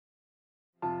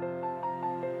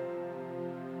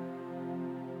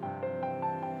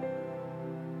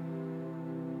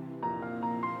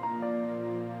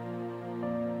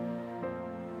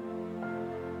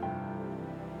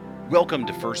Welcome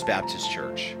to First Baptist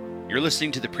Church. You're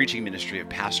listening to the preaching ministry of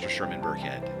Pastor Sherman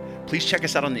Burkhead. Please check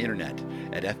us out on the internet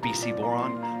at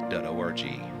fbcboron.org.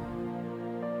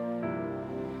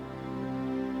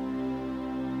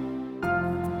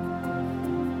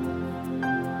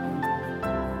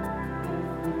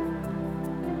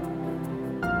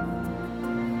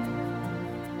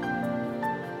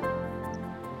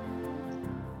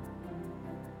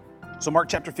 So Mark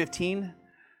chapter 15,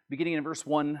 beginning in verse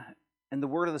 1, and the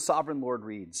word of the sovereign Lord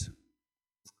reads,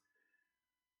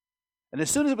 "And as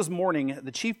soon as it was morning,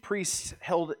 the chief priests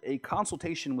held a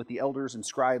consultation with the elders and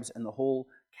scribes and the whole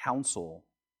council.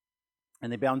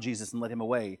 And they bound Jesus and led him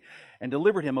away and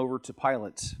delivered him over to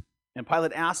Pilate. And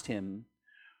Pilate asked him,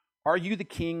 'Are you the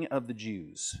king of the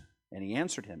Jews?' And he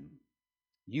answered him,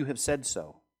 'You have said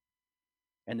so.'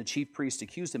 And the chief priests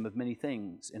accused him of many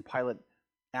things. And Pilate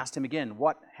asked him again,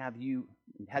 'What have you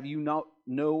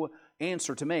no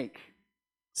answer to make?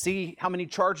 See how many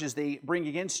charges they bring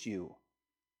against you.'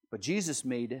 But Jesus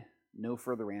made no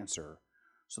further answer,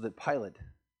 so that Pilate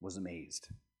was amazed.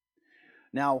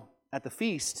 Now, at the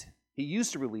feast, he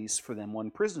used to release for them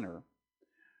one prisoner,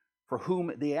 for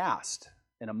whom they asked.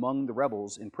 And among the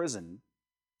rebels in prison,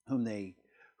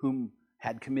 whom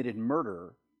had committed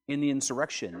murder in the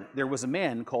insurrection, there was a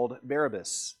man called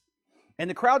Barabbas. And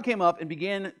the crowd came up and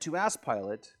began to ask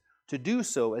Pilate to do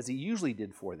so as he usually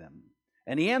did for them.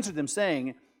 And he answered them,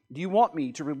 saying, 'Do you want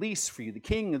me to release for you the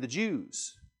king of the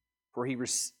Jews?' For he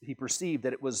perceived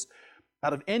that it was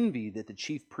out of envy that the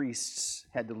chief priests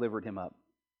had delivered him up.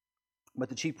 But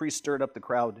the chief priests stirred up the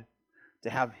crowd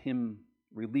to have him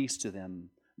release to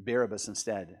them Barabbas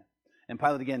instead. And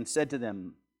Pilate again said to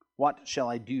them, 'What shall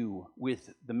I do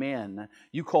with the man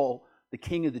you call the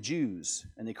king of the Jews?'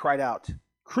 And they cried out,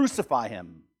 'Crucify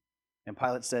him!' And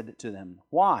Pilate said to them,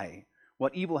 'Why?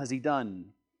 What evil has he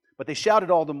done?' But they shouted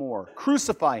all the more,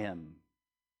 'Crucify him!'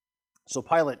 So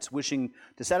Pilate, wishing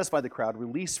to satisfy the crowd,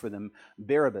 released for them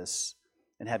Barabbas,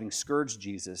 and having scourged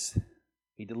Jesus,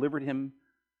 he delivered him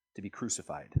to be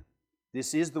crucified.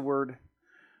 This is the word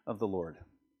of the Lord."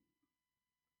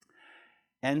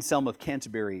 Anselm of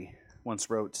Canterbury once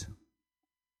wrote,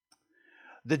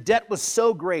 "The debt was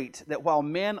so great that while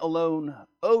man alone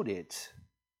owed it,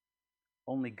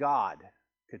 only God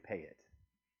could pay it."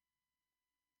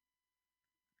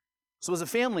 So as a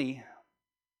family,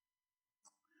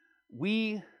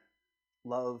 we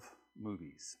love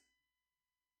movies.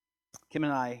 Kim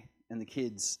and I and the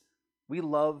kids, we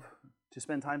love to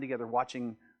spend time together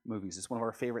watching movies. It's one of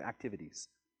our favorite activities.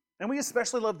 And we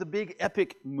especially love the big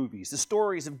epic movies, the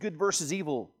stories of good versus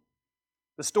evil,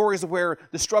 the stories of where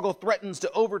the struggle threatens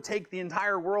to overtake the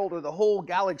entire world or the whole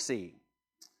galaxy.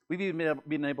 We've even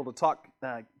been able to talk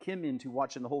Kim into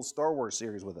watching the whole Star Wars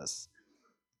series with us.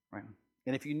 Right?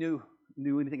 And if you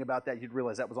knew anything about that, you'd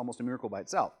realize that was almost a miracle by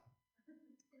itself.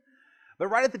 But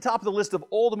right at the top of the list of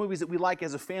all the movies that we like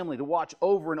as a family to watch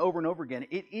over and over and over again,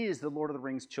 it is the Lord of the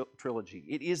Rings trilogy.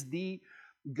 It is the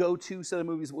go-to set of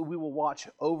movies that we will watch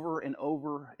over and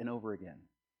over and over again.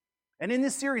 And in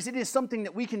this series, it is something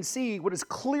that we can see what is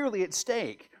clearly at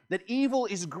stake, that evil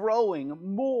is growing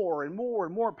more and more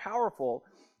and more powerful,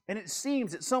 and it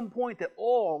seems at some point that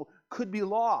all could be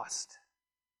lost.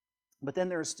 But then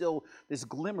there is still this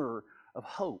glimmer of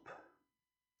hope.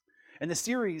 And the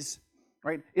series,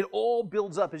 right, it all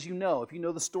builds up, as you know, if you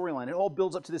know the storyline, it all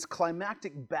builds up to this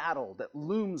climactic battle that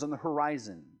looms on the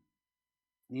horizon.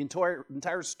 The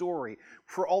entire story,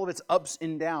 for all of its ups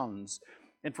and downs,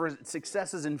 and for its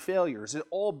successes and failures, it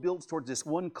all builds towards this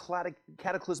one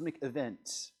cataclysmic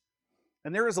event.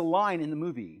 And there is a line in the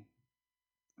movie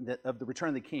of The Return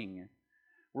of the King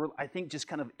where I think just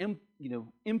kind of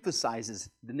emphasizes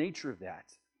the nature of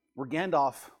that, where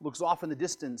Gandalf looks off in the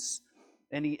distance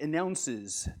and he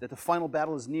announces that the final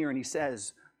battle is near, and he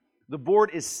says, "The board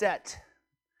is set,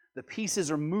 the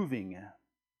pieces are moving.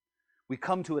 We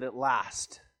come to it at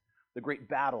last, the great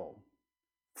battle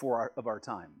of our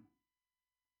time."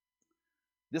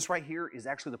 This right here is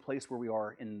actually the place where we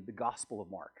are in the Gospel of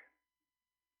Mark.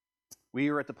 We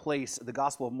are at the place, the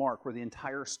Gospel of Mark, where the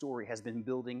entire story has been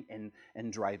building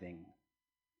and driving.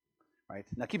 Right?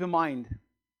 Now keep in mind,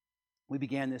 we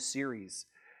began this series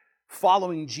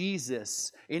following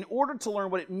Jesus in order to learn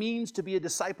what it means to be a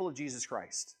disciple of Jesus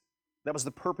Christ. That was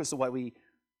the purpose of why we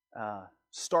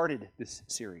started this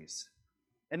series.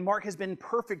 And Mark has been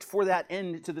perfect for that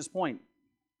end to this point,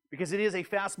 because it is a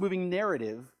fast-moving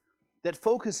narrative that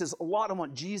focuses a lot on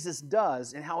what Jesus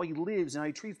does and how he lives and how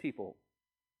he treats people.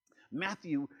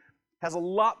 Matthew has a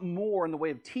lot more in the way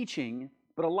of teaching,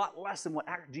 but a lot less than what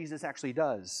Jesus actually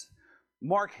does.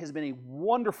 Mark has been a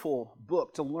wonderful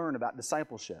book to learn about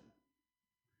discipleship.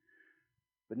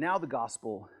 But now the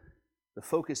gospel, the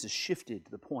focus is shifted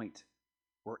to the point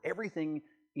where everything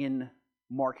in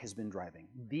Mark has been driving.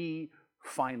 The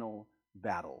final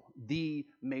battle, the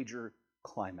major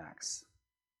climax.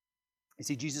 You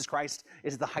see, Jesus Christ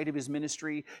is at the height of his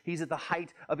ministry. He's at the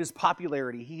height of his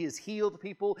popularity. He has healed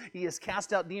people. He has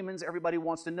cast out demons. Everybody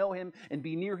wants to know him and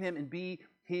be near him and be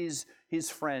his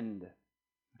friend.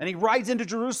 And he rides into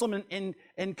Jerusalem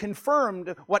and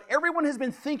confirmed what everyone has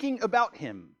been thinking about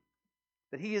him,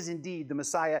 that he is indeed the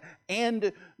Messiah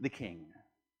and the King.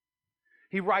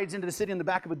 He rides into the city on the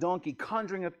back of a donkey,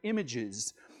 conjuring up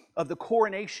images of the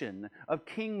coronation of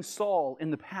King Saul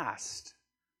in the past.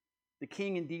 The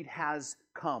king indeed has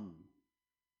come,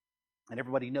 and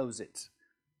everybody knows it.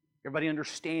 Everybody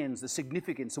understands the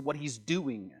significance of what he's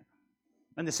doing.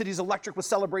 And the city's electric with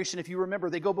celebration. If you remember,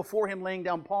 they go before him laying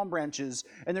down palm branches,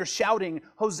 and they're shouting,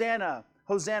 "Hosanna,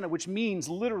 Hosanna," which means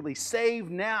literally,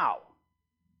 "Save now."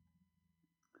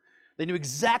 They knew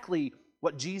exactly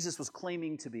what Jesus was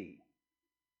claiming to be.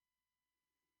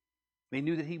 They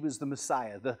knew that he was the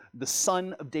Messiah, the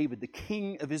son of David, the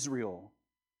king of Israel.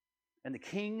 And the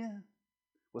king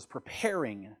was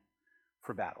preparing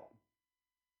for battle.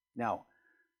 Now,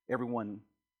 everyone,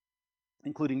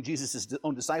 including Jesus'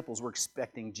 own disciples, were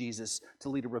expecting Jesus to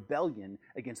lead a rebellion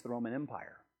against the Roman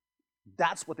Empire.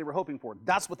 That's what they were hoping for.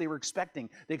 That's what they were expecting.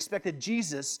 They expected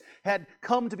Jesus had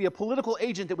come to be a political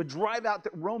agent that would drive out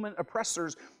the Roman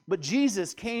oppressors, but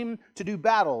Jesus came to do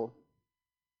battle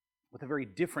with a very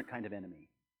different kind of enemy.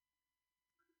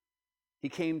 He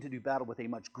came to do battle with a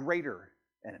much greater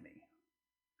enemy.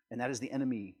 And that is the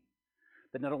enemy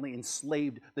that not only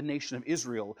enslaved the nation of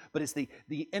Israel, but it's the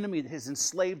enemy that has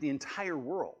enslaved the entire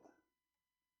world.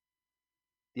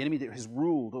 The enemy that has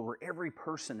ruled over every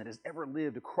person that has ever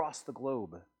lived across the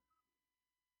globe.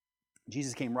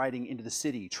 Jesus came riding into the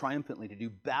city triumphantly to do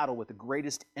battle with the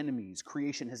greatest enemies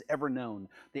creation has ever known.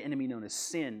 The enemy known as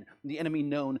sin, the enemy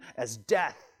known as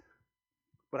death.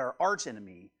 But our arch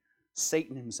enemy,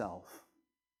 Satan himself,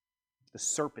 the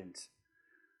serpent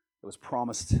that was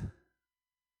promised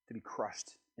to be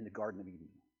crushed in the Garden of Eden.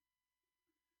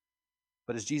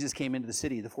 But as Jesus came into the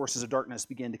city, the forces of darkness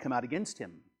began to come out against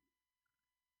him.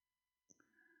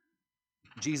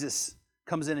 Jesus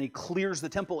comes in and he clears the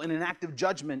temple in an act of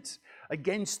judgment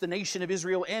against the nation of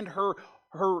Israel and her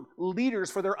leaders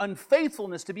for their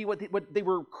unfaithfulness to be what they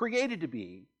were created to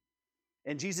be.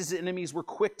 And Jesus' enemies were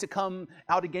quick to come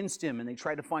out against him, and they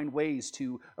tried to find ways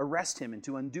to arrest him and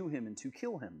to undo him and to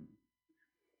kill him.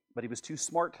 But he was too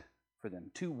smart for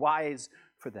them, too wise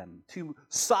for them, too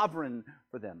sovereign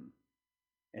for them,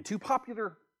 and too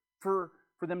popular for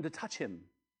them to touch him.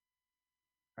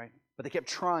 Right? But they kept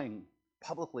trying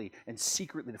publicly and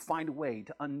secretly to find a way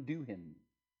to undo him.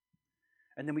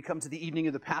 And then we come to the evening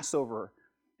of the Passover,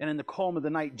 and in the calm of the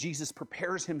night, Jesus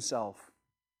prepares himself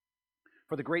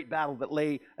for the great battle that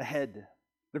lay ahead.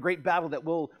 The great battle that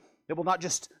will not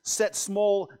just set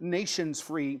small nations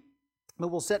free, but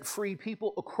will set free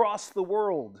people across the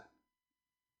world.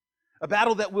 A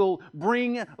battle that will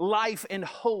bring life and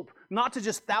hope, not to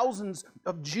just thousands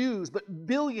of Jews, but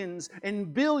billions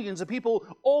and billions of people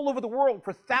all over the world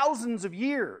for thousands of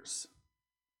years.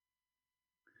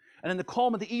 And in the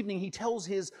calm of the evening, he tells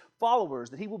his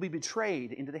followers that he will be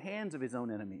betrayed into the hands of his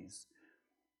own enemies,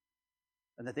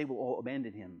 and that they will all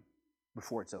abandon him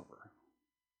before it's over.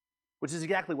 Which is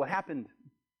exactly what happened.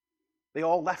 They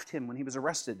all left him when he was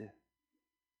arrested.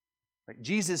 Right?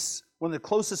 Jesus, one of the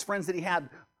closest friends that he had,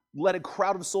 led a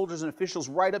crowd of soldiers and officials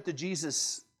right up to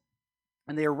Jesus,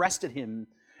 and they arrested him,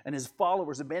 and his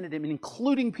followers abandoned him,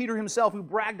 including Peter himself, who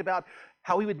bragged about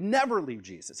how he would never leave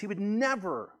Jesus. He would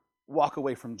never walk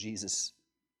away from Jesus.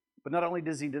 But not only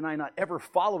does he deny not ever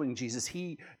following Jesus,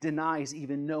 he denies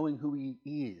even knowing who he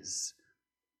is.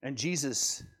 And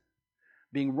Jesus,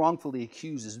 being wrongfully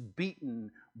accused, is beaten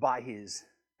by his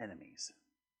enemies.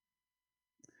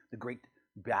 The great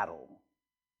battle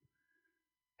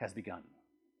has begun.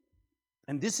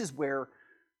 And this is where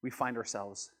we find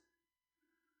ourselves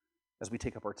as we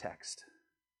take up our text.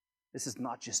 This is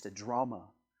not just a drama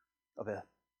of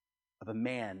a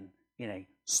man in a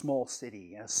small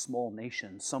city, in a small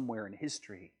nation, somewhere in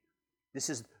history. This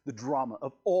is the drama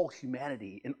of all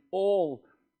humanity, and all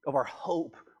of our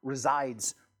hope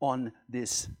resides on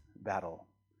this battle.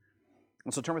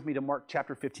 And so turn with me to Mark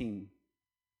chapter 15,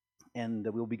 and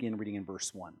we'll begin reading in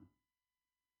verse 1.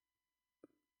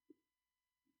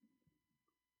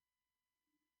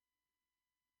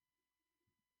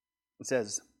 It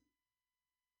says,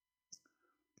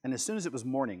 "And as soon as it was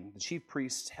morning, the chief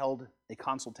priests held a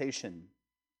consultation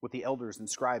with the elders and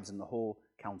scribes and the whole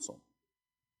council.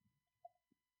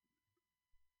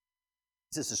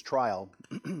 Jesus' trial,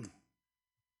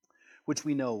 which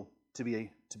we know to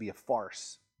be a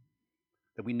farce,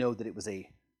 that we know that it was a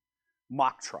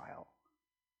mock trial,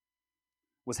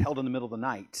 was held in the middle of the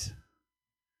night,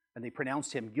 and they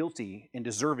pronounced him guilty and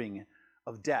deserving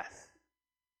of death.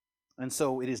 And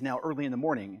so it is now early in the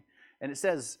morning, and it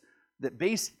says that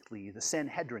basically the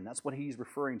Sanhedrin, that's what he's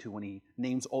referring to when he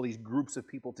names all these groups of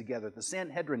people together. The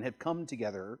Sanhedrin had come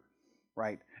together,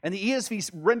 right? And the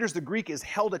ESV renders the Greek as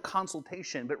held a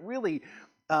consultation, but really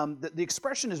the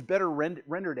expression is better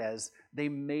rendered as they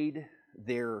made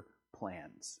their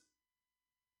plans.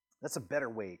 That's a better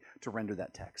way to render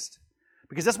that text.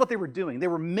 Because that's what they were doing. They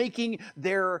were making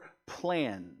their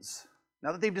plans.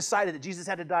 Now that they've decided that Jesus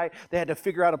had to die, they had to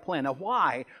figure out a plan. Now,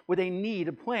 why would they need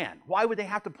a plan? Why would they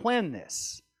have to plan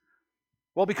this?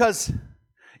 Well, because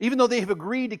even though they have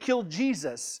agreed to kill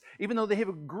Jesus, even though they have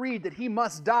agreed that he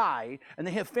must die, and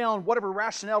they have found whatever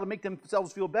rationale to make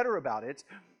themselves feel better about it,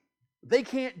 they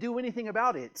can't do anything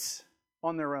about it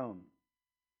on their own.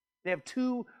 They have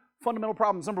two fundamental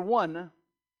problems. Number one,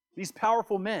 these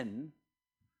powerful men,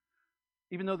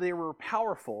 even though they were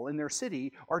powerful in their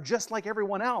city, are just like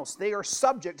everyone else. They are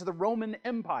subject to the Roman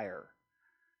Empire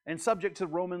and subject to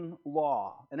Roman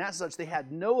law. And as such, they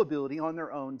had no ability on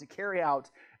their own to carry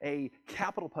out a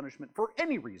capital punishment for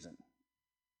any reason.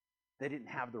 They didn't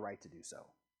have the right to do so.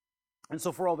 And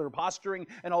so for all their posturing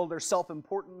and all their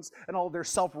self-importance and all their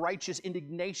self-righteous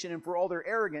indignation and for all their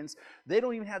arrogance, they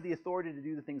don't even have the authority to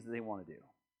do the things that they want to do.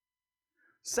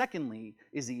 Secondly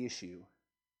is the issue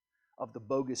of the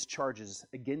bogus charges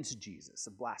against Jesus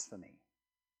of blasphemy.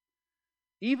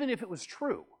 Even if it was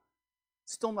true,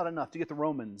 still not enough to get the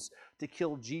Romans to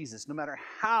kill Jesus, no matter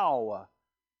how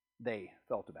they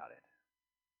felt about it.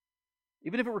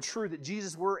 Even if it were true that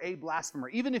Jesus were a blasphemer,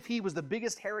 even if he was the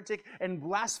biggest heretic and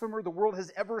blasphemer the world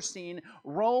has ever seen,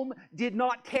 Rome did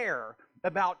not care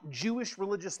about Jewish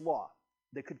religious law.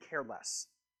 They could care less.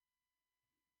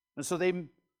 And so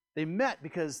they met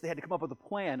because they had to come up with a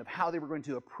plan of how they were going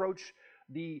to approach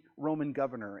the Roman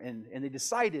governor. And they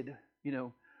decided,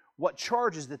 what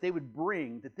charges that they would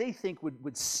bring that they think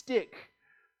would stick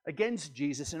against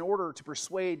Jesus in order to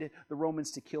persuade the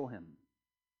Romans to kill him.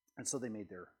 And so they made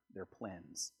their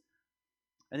plans.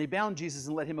 And they bound Jesus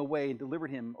and led him away and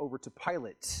delivered him over to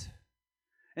Pilate.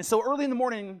 And so early in the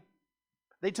morning,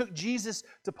 they took Jesus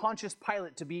to Pontius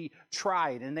Pilate to be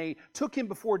tried, and they took him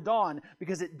before dawn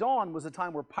because at dawn was a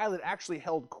time where Pilate actually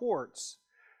held courts,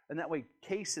 and that way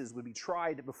cases would be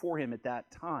tried before him at that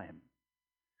time.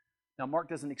 Now, Mark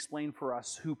doesn't explain for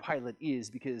us who Pilate is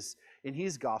because in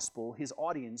his gospel, his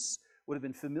audience would have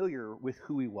been familiar with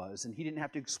who he was, and he didn't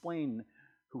have to explain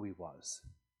who he was.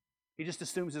 He just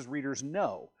assumes his readers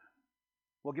know.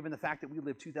 Well, given the fact that we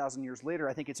live 2,000 years later,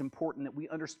 I think it's important that we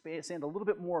understand a little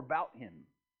bit more about him.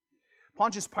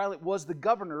 Pontius Pilate was the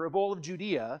governor of all of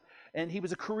Judea, and he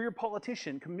was a career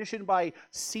politician commissioned by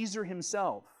Caesar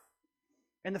himself.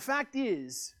 And the fact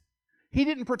is, he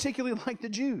didn't particularly like the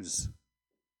Jews.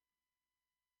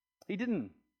 He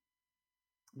didn't.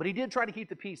 But he did try to keep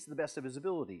the peace to the best of his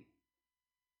ability.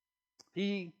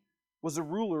 He was a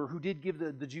ruler who did give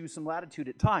the Jews some latitude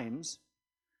at times,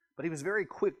 but he was very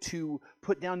quick to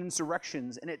put down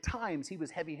insurrections, and at times he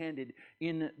was heavy-handed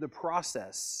in the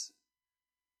process.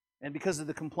 And because of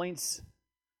the complaints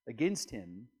against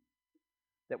him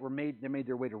that made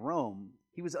their way to Rome,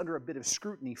 he was under a bit of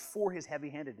scrutiny for his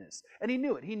heavy-handedness. And he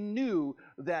knew it. He knew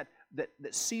that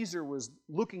Caesar was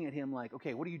looking at him like,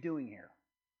 okay, what are you doing here?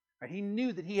 Right? He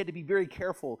knew that he had to be very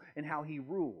careful in how he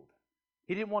ruled.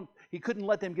 He couldn't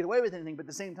let them get away with anything, but at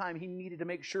the same time, he needed to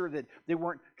make sure that they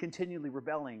weren't continually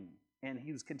rebelling, and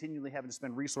he was continually having to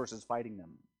spend resources fighting them.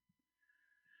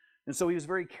 And so he was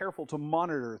very careful to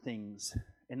monitor things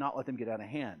and not let them get out of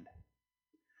hand.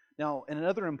 Now, and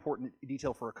another important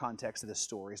detail for a context of this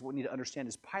story is what we need to understand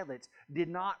is Pilate did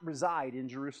not reside in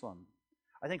Jerusalem.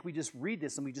 I think we just read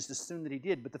this and we just assume that he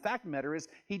did, but the fact of the matter is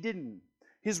he didn't.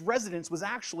 His residence was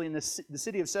actually in the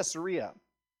city of Caesarea.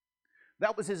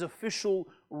 That was his official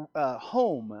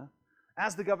home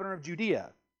as the governor of Judea.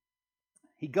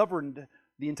 He governed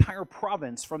the entire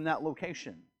province from that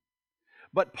location.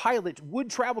 But Pilate would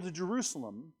travel to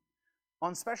Jerusalem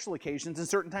on special occasions and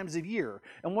certain times of year.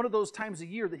 And one of those times of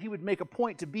year that he would make a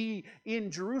point to be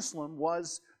in Jerusalem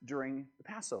was during the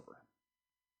Passover.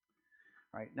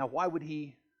 Right? Now, why would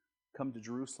he come to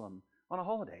Jerusalem on a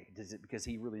holiday? Is it because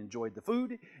he really enjoyed the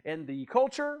food and the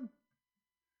culture?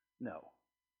 No.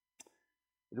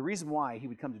 The reason why he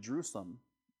would come to Jerusalem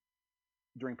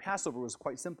during Passover was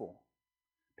quite simple.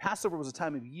 Passover was a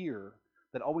time of year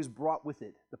that always brought with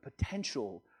it the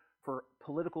potential for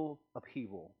political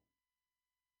upheaval.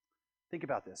 Think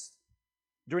about this.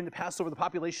 During the Passover, the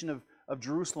population of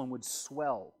Jerusalem would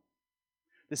swell.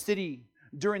 The city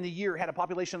during the year had a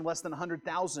population of less than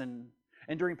 100,000.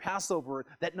 And during Passover,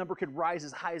 that number could rise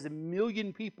as high as 1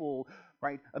 million people,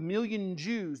 right? 1 million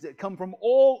Jews that come from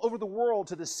all over the world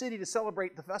to the city to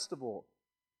celebrate the festival.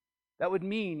 That would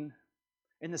mean,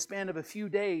 in the span of a few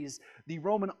days, the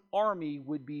Roman army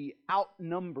would be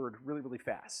outnumbered really, really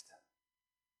fast.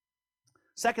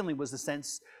 Secondly, was the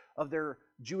sense of their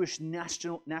Jewish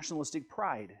nationalistic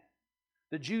pride.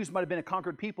 The Jews might have been a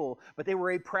conquered people, but they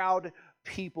were a proud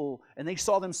people, and they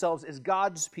saw themselves as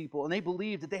God's people, and they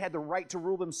believed that they had the right to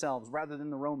rule themselves rather than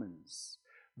the Romans.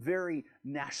 Very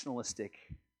nationalistic.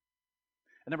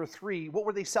 And number three, what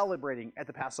were they celebrating at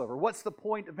the Passover? What's the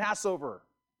point of Passover?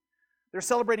 They're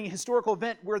celebrating a historical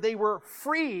event where they were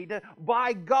freed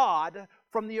by God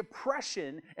from the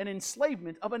oppression and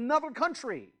enslavement of another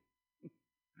country.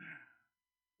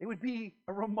 It would be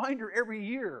a reminder every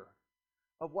year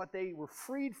of what they were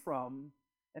freed from,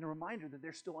 and a reminder that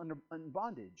they're still in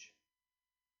bondage.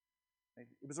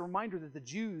 It was a reminder that the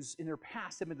Jews in their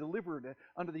past had been delivered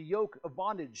under the yoke of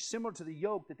bondage, similar to the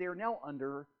yoke that they are now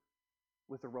under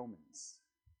with the Romans.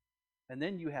 And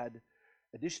then you had, in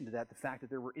addition to that, the fact that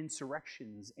there were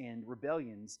insurrections and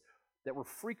rebellions that were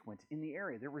frequent in the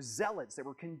area. There were zealots that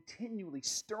were continually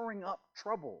stirring up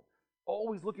trouble,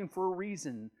 always looking for a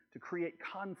reason to create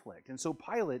conflict. And so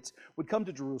Pilate would come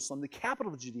to Jerusalem, the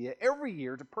capital of Judea, every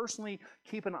year to personally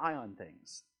keep an eye on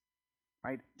things,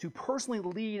 right? To personally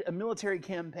lead a military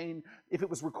campaign if it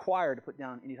was required to put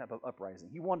down any type of uprising.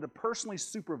 He wanted to personally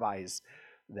supervise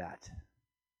that.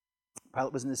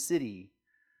 Pilate was in the city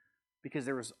because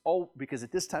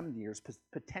at this time of the year is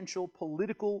potential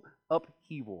political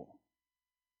upheaval,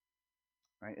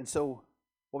 right? And so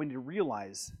what we need to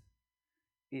realize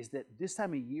is that this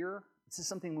time of year, this is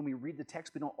something when we read the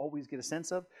text we don't always get a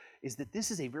sense of, is that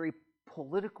this is a very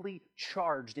politically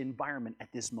charged environment at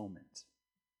this moment.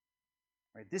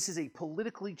 Right? This is a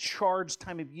politically charged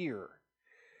time of year.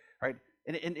 Right?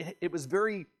 And it was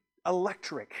very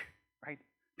electric. Right?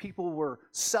 People were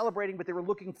celebrating, but they were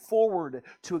looking forward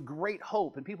to a great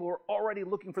hope, and people were already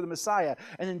looking for the Messiah.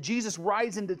 And then Jesus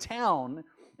rides into town,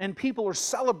 and people are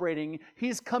celebrating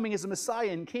his coming as a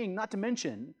Messiah and King, not to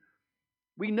mention,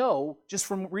 we know, just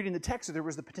from reading the text, that there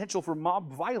was the potential for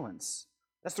mob violence.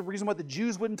 That's the reason why the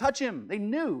Jews wouldn't touch him. They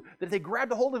knew that if they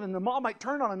grabbed a hold of him, the mob might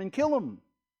turn on him and kill him.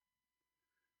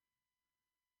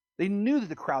 They knew that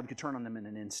the crowd could turn on them in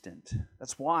an instant.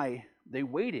 That's why they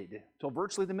waited till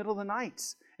virtually the middle of the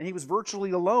night, and he was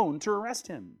virtually alone to arrest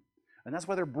him. And that's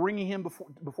why they're bringing him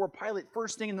before Pilate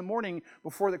first thing in the morning,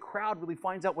 before the crowd really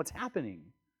finds out what's happening.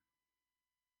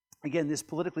 Again, this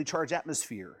politically charged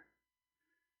atmosphere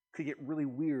could get really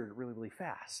weird really, really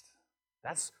fast.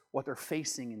 That's what they're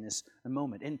facing in this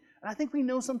moment. And I think we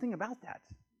know something about that,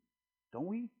 don't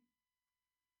we?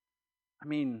 I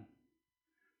mean,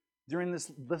 during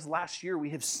this last year,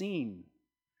 we have seen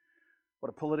what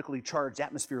a politically charged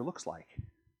atmosphere looks like.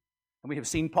 And we have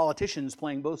seen politicians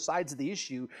playing both sides of the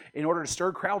issue in order to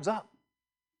stir crowds up.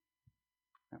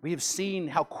 We have seen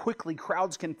how quickly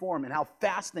crowds can form and how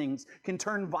fast things can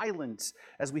turn violent,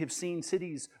 as we have seen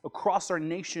cities across our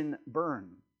nation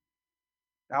burn.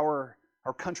 Our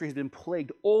country has been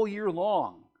plagued all year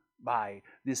long by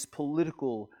this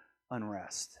political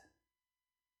unrest.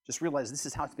 Just realize this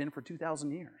is how it's been for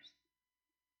 2,000 years.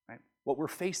 Right? What we're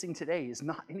facing today is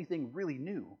not anything really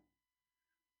new.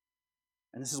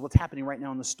 And this is what's happening right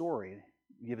now in the story.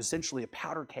 You have essentially a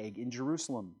powder keg in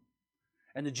Jerusalem.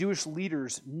 And the Jewish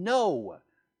leaders know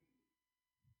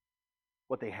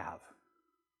what they have.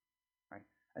 Right?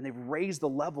 And they've raised the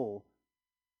level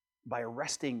by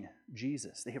arresting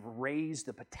Jesus. They have raised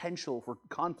the potential for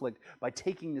conflict by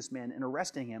taking this man and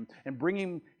arresting him and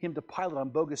bringing him to Pilate on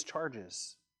bogus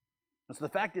charges. And so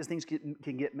the fact is, things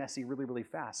can get messy really, really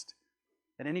fast.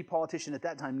 And any politician at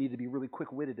that time needed to be really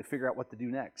quick-witted to figure out what to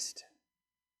do next.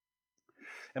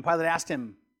 And Pilate asked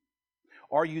him,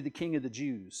 "Are you the king of the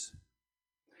Jews?"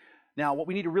 Now, what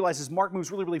we need to realize is Mark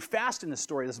moves really, really fast in this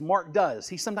story. This Mark does.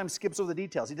 He sometimes skips over the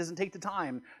details. He doesn't take the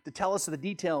time to tell us the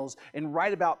details and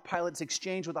write about Pilate's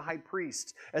exchange with the high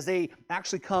priest as they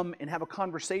actually come and have a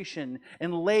conversation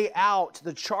and lay out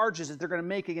the charges that they're going to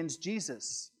make against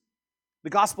Jesus. The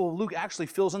Gospel of Luke actually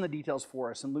fills in the details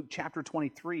for us in Luke chapter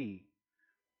 23.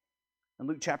 In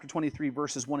Luke chapter 23,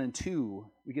 verses 1 and 2,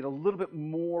 we get a little bit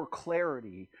more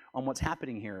clarity on what's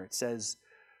happening here. It says,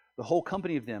 "The whole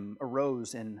company of them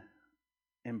arose and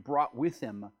brought with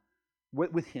him.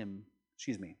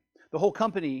 The whole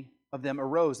company of them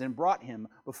arose and brought him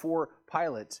before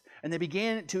Pilate, and they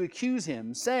began to accuse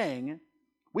him, saying,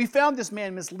 We found this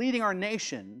man misleading our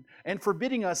nation and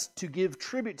forbidding us to give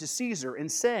tribute to Caesar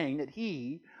and saying that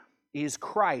he is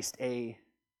Christ, a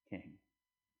king.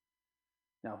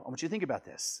 Now, I want you to think about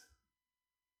this.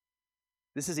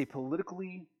 This is a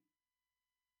politically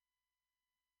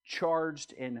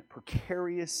charged and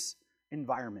precarious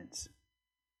environment.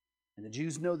 And the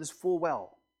Jews know this full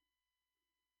well.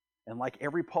 And like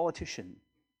every politician,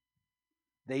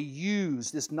 they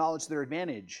use this knowledge to their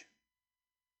advantage.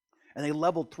 And they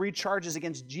leveled 3 charges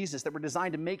against Jesus that were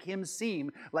designed to make him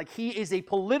seem like he is a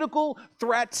political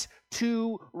threat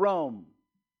to Rome.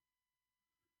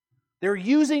 They're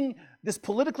using this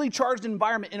politically charged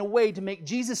environment in a way to make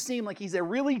Jesus seem like he's a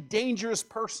really dangerous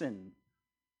person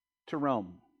to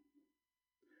Rome.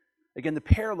 Again, the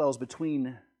parallels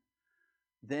between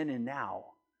then and now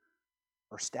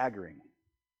are staggering,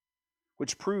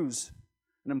 which proves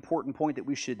an important point that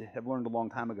we should have learned a long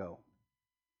time ago.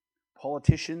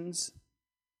 Politicians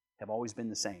have always been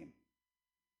the same.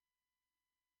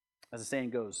 As the saying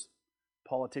goes,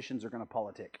 politicians are going to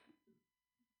politic,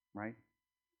 right?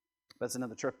 That's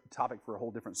another topic for a whole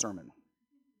different sermon.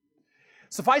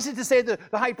 Suffice it to say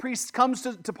that the high priest comes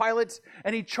to Pilate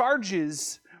and he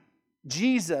charges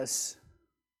Jesus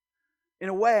in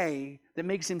a way that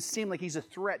makes him seem like he's a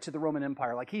threat to the Roman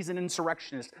Empire, like he's an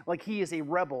insurrectionist, like he is a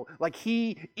rebel, like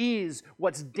he is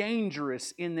what's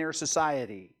dangerous in their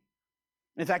society.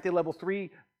 In fact, they level 3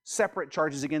 separate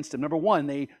charges against him. Number 1,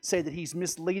 they say that he's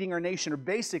misleading our nation, or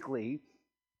basically,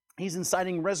 he's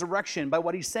inciting resurrection by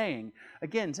what he's saying.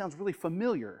 Again, it sounds really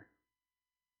familiar.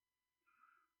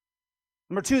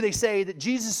 Number 2, they say that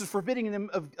Jesus is forbidding them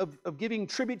of giving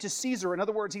tribute to Caesar. In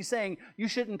other words, he's saying you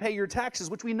shouldn't pay your taxes,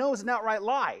 which we know is an outright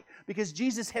lie, because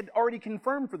Jesus had already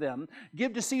confirmed for them,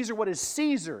 give to Caesar what is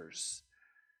Caesar's,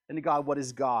 and to God what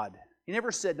is God. He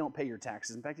never said don't pay your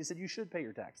taxes. In fact, he said you should pay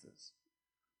your taxes.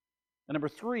 And number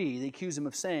 3, they accuse him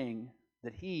of saying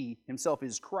that he himself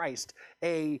is Christ,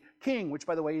 a king, which,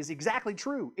 by the way, is exactly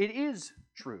true. It is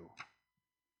true.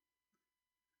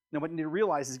 Now, what you need to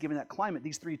realize is, given that climate,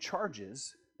 these 3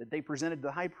 charges that they presented to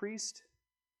the high priest,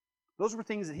 those were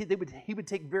things that he would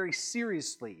take very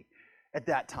seriously at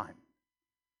that time,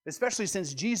 especially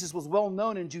since Jesus was well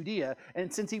known in Judea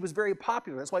and since he was very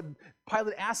popular. That's why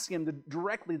Pilate asked him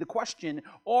directly the question,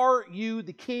 "Are you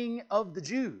the king of the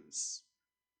Jews?"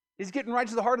 He's getting right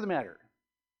to the heart of the matter.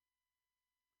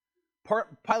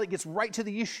 Pilate gets right to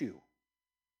the issue.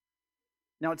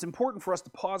 Now, it's important for us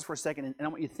to pause for a second, and I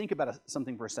want you to think about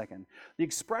something for a second. The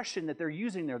expression that they're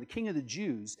using there, the king of the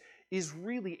Jews, is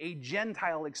really a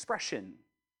Gentile expression.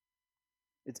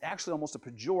 It's actually almost a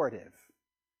pejorative,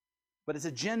 but it's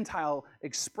a Gentile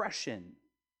expression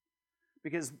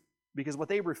because what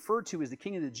they refer to as the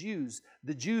king of the Jews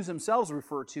themselves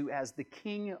refer to as the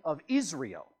king of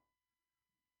Israel.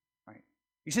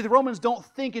 You see, the Romans don't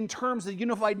think in terms of the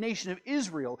unified nation of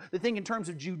Israel. They think in terms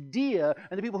of Judea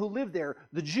and the people who live there,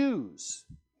 the Jews.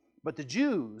 But the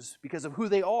Jews, because of who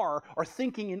they are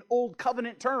thinking in Old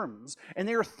Covenant terms. And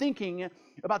they are thinking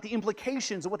about the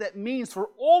implications of what that means for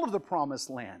all of the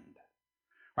Promised Land.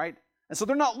 Right? And so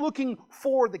they're not looking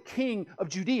for the king of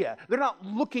Judea. They're not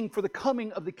looking for the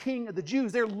coming of the king of the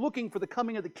Jews. They're looking for the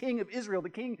coming of the king of Israel, the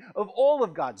king of all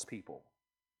of God's people.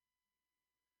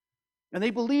 And they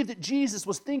believed that Jesus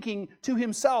was thinking of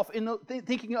himself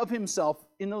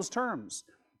in those terms.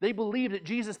 They believed that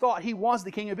Jesus thought he was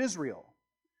the king of Israel.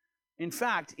 In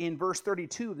fact, in verse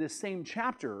 32 of this same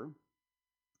chapter,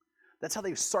 that's how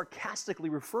they sarcastically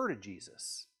refer to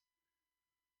Jesus.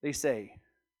 They say,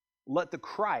 "Let the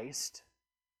Christ,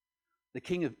 the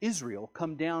king of Israel,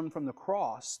 come down from the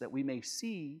cross that we may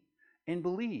see and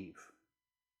believe."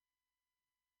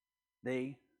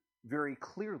 They very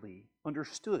clearly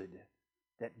understood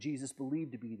that Jesus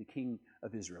believed to be the king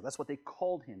of Israel. That's what they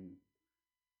called him,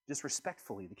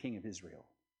 disrespectfully, the king of Israel.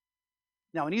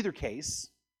 Now, in either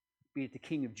case, be it the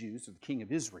king of Jews or the king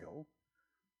of Israel,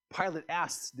 Pilate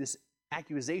asks this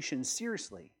accusation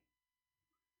seriously.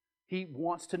 He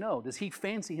wants to know, does he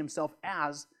fancy himself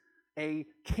as a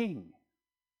king?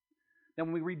 Now,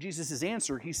 when we read Jesus'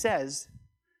 answer, he says,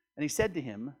 and he said to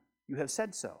him, "You have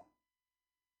said so."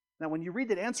 Now, when you read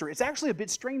that answer, it's actually a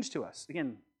bit strange to us.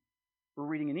 Again, we're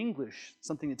reading in English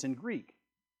something that's in Greek.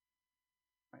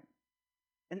 Right?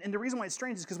 And the reason why it's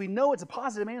strange is because we know it's a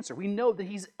positive answer. We know that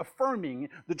he's affirming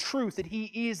the truth that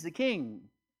he is the king.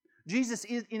 Jesus,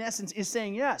 in essence, is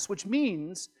saying yes, which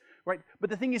means, right? But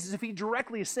the thing is if he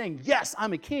directly is saying, "Yes,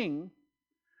 I'm a king,"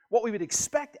 what we would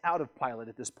expect out of Pilate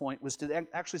at this point was to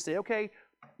actually say, "Okay,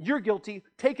 you're guilty,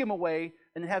 take him away,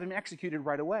 and have him executed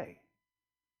right away."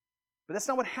 But that's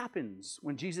not what happens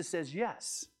when Jesus says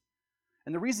yes.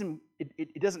 And the reason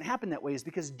it doesn't happen that way is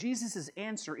because Jesus'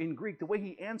 answer in Greek, the way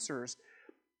he answers,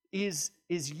 is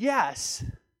yes,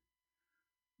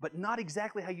 but not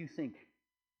exactly how you think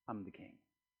I'm the king.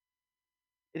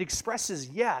 It expresses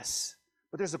yes,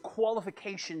 but there's a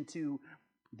qualification to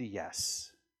the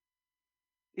yes.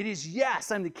 It is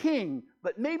yes, I'm the king,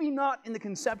 but maybe not in the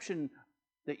conception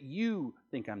that you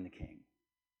think I'm the king.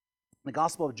 The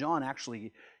Gospel of John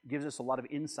actually gives us a lot of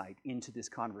insight into this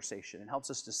conversation and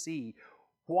helps us to see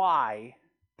why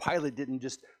Pilate didn't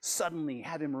just suddenly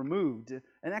have him removed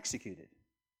and executed.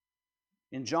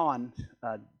 In John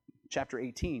chapter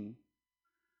 18,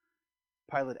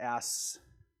 Pilate asks,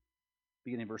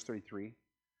 beginning in verse 33,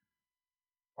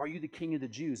 "Are you the king of the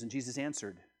Jews?" And Jesus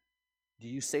answered, "Do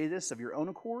you say this of your own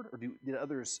accord, or did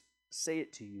others say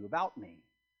it to you about me?"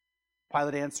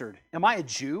 Pilate answered, "Am I a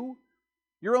Jew?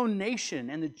 Your own nation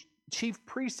and the chief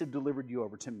priests have delivered you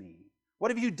over to me.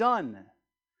 What have you done?"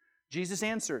 Jesus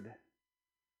answered,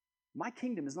 "My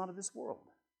kingdom is not of this world.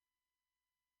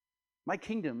 If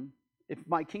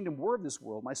my kingdom were of this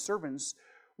world, my servants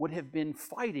would have been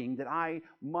fighting that I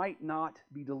might not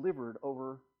be delivered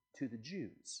over to the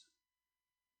Jews."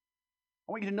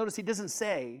 I want you to notice he doesn't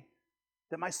say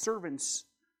that my servants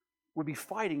would be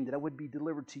fighting that I would be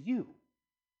delivered to you.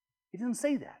 He doesn't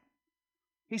say that.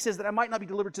 He says that I might not be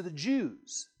delivered to the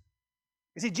Jews.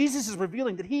 You see, Jesus is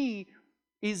revealing that he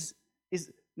is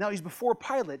now he's before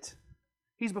Pilate.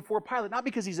 He's before Pilate not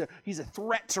because he's a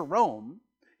threat to Rome.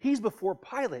 He's before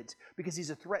Pilate because he's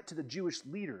a threat to the Jewish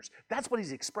leaders. That's what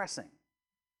he's expressing.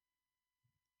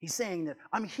 He's saying that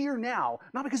I'm here now,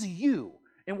 not because of you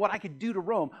and what I could do to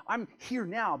Rome. I'm here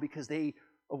now because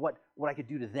of what I could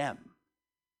do to them.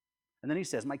 And then he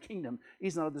says, my kingdom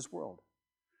is not of this world.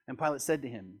 And Pilate said to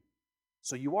him,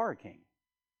 "So you are a king?"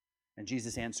 And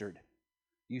Jesus answered,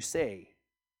 "You say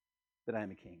that I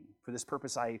am a king. For this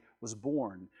purpose I was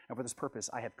born, and for this purpose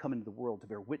I have come into the world to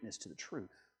bear witness to the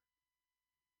truth."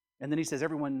 And then he says,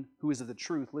 "Everyone who is of the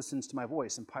truth listens to my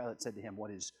voice." And Pilate said to him,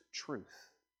 "What is truth?"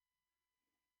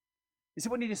 You see,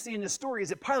 what we need to see in this story is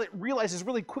that Pilate realizes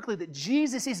really quickly that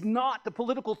Jesus is not the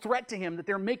political threat to him that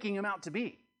they're making him out to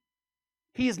be.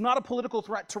 He is not a political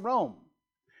threat to Rome.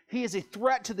 He is a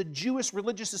threat to the Jewish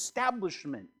religious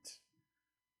establishment.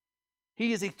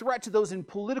 He is a threat to those in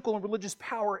political and religious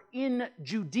power in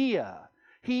Judea.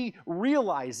 He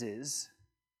realizes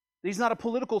that he's not a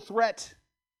political threat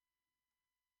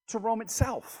to Rome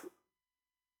itself.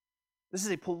 This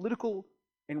is a political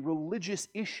and religious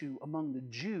issue among the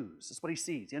Jews. That's what he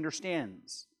sees. He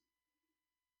understands.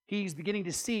 He's beginning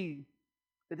to see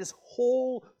that this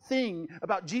whole thing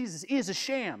about Jesus is a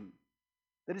sham,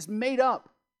 that is made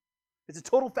up. It's a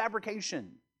total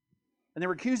fabrication. And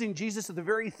they're accusing Jesus of the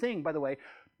very thing, by the way.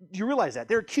 Do you realize that?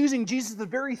 They're accusing Jesus of the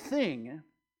very thing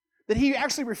that he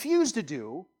actually refused to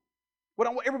do,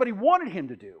 what everybody wanted him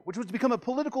to do, which was to become a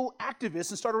political activist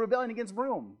and start a rebellion against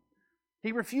Rome.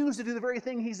 He refused to do the very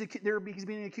thing he's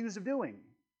being accused of doing.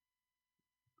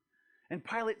 And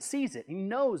Pilate sees it. He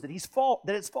knows that it's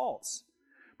false.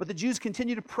 But the Jews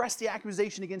continue to press the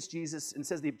accusation against Jesus, and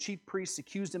says the chief priests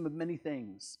accused him of many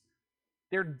things.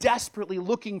 They're desperately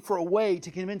looking for a way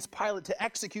to convince Pilate to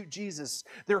execute Jesus.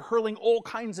 They're hurling all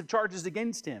kinds of charges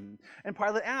against him. And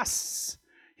Pilate asks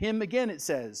him again, it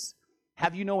says,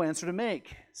 "Have you no answer to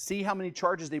make? See how many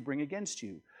charges they bring against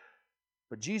you."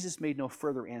 But Jesus made no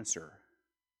further answer.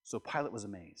 So Pilate was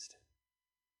amazed.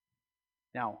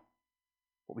 Now,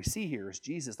 what we see here is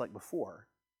Jesus, like before,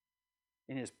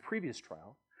 in his previous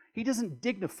trial, he doesn't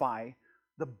dignify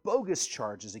the bogus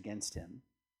charges against him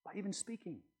by even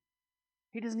speaking.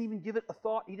 He doesn't even give it a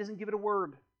thought. He doesn't give it a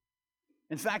word.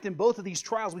 In fact, in both of these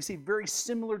trials, we see very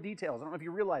similar details. I don't know if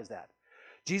you realize that.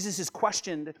 Jesus is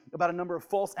questioned about a number of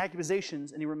false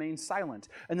accusations, and he remains silent.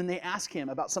 And then they ask him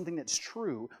about something that's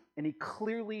true, and he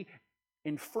clearly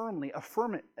and firmly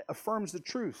affirms the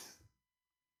truth.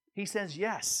 He says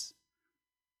yes,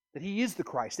 that he is the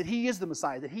Christ, that he is the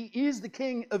Messiah, that he is the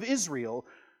King of Israel,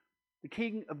 the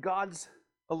King of God's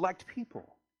elect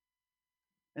people.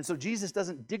 And so Jesus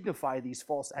doesn't dignify these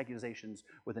false accusations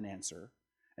with an answer.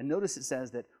 And notice it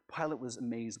says that Pilate was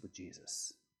amazed with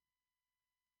Jesus.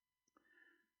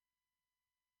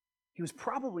 He was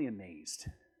probably amazed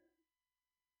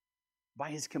by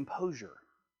his composure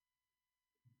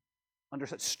under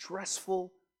such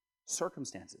stressful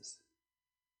circumstances.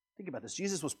 Think about this.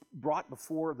 Jesus was brought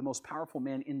before the most powerful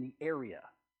man in the area.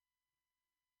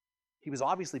 He was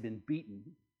obviously been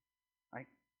beaten, right?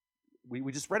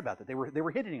 We just read about that. They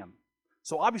were hitting him.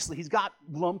 So obviously he's got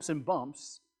lumps and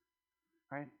bumps,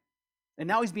 right? And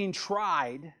now he's being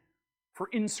tried for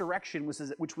insurrection,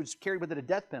 which was carried with it a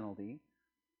death penalty.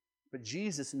 But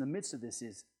Jesus, in the midst of this,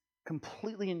 is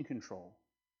completely in control,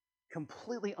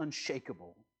 completely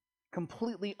unshakable,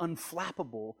 completely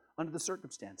unflappable under the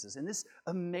circumstances. And this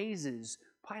amazes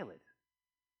Pilate.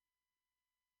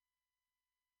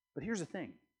 But here's the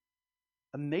thing.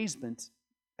 Amazement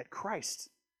at Christ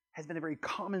has been a very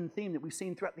common theme that we've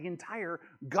seen throughout the entire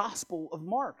Gospel of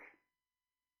Mark.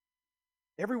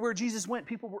 Everywhere Jesus went,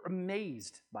 people were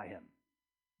amazed by him.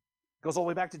 It goes all the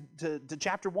way back to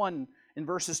chapter 1 in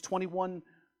verses 21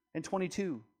 and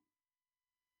 22.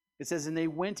 It says, "And they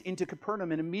went into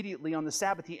Capernaum, and immediately on the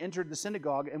Sabbath he entered the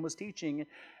synagogue and was teaching,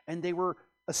 and they were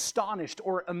astonished,"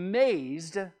 or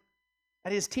amazed, "at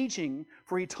his teaching,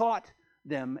 for he taught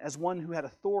them as one who had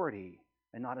authority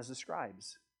and not as the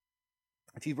scribes."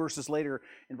 A few verses later,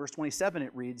 in verse 27,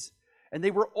 it reads, "And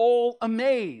they were all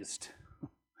amazed.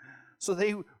 So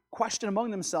they questioned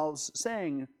among themselves,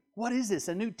 saying, 'What is this?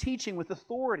 A new teaching with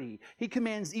authority. He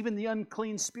commands even the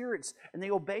unclean spirits, and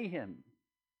they obey him.'"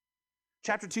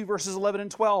 Chapter 2, verses 11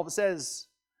 and 12, it says,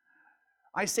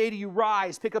 "I say to you,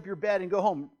 rise, pick up your bed, and go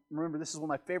home." Remember, this is one of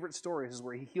my favorite stories, is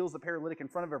where he heals the paralytic in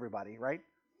front of everybody, right?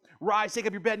 "Rise, take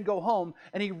up your bed, and go home."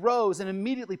 And he rose and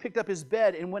immediately picked up his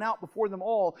bed and went out before them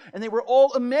all. And they were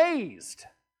all amazed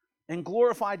and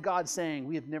glorified God, saying,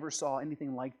 "We have never saw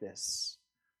anything like this."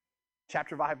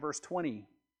 Chapter 5, verse 20.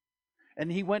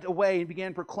 "And he went away and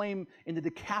began to proclaim in the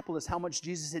Decapolis how much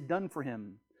Jesus had done for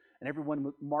him. And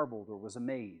everyone marveled," or was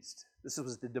amazed. This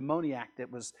was the demoniac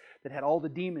that had all the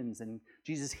demons, and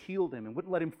Jesus healed him and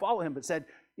wouldn't let him follow him, but said,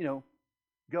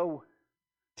 "Go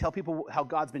tell people how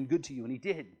God's been good to you." And he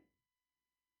did.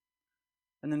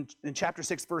 And then in chapter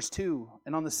 6, verse 2,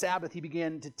 "And on the Sabbath he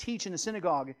began to teach in the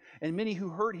synagogue, and many who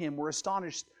heard him were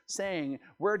astonished, saying,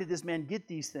 'Where did this man get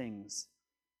these things?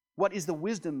 What is the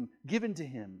wisdom given to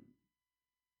him?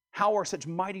 How are such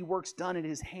mighty works done in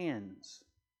his hands?'"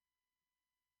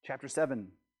 Chapter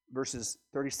 7, verses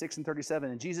 36 and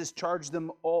 37, "And Jesus charged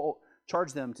them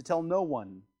to tell no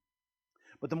one.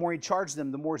 But the more he charged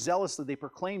them, the more zealously they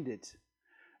proclaimed it.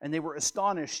 And they were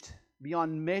astonished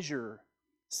beyond measure,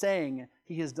 saying,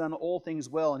 'He has done all things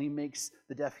well, and he makes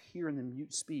the deaf hear and the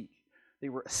mute speak.'" They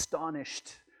were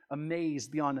astonished,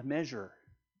 amazed beyond measure.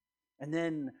 And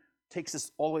then takes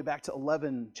us all the way back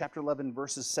to chapter 11,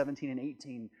 verses 17 and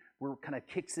 18, where it kind of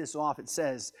kicks this off. It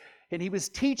says, "And he was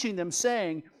teaching them,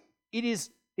 saying, Is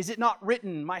it not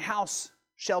written, 'My house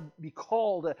shall be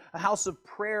called a house of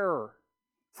prayer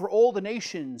for all the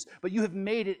nations'? But you have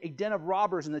made it a den of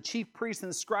robbers." And the chief priests and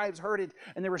the scribes heard it,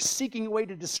 and they were seeking a way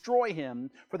to destroy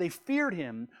him, for they feared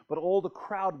him. But all the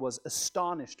crowd was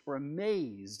astonished or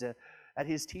amazed at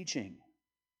his teaching.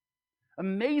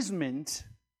 Amazement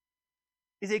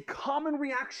is a common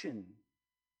reaction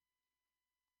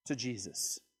to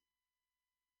Jesus.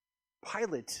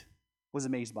 Pilate was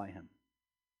amazed by him.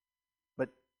 But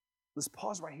let's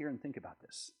pause right here and think about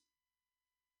this,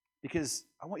 because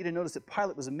I want you to notice that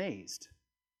Pilate was amazed,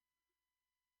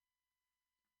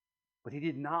 but he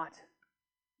did not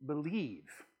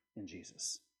believe in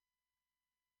Jesus.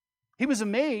 He was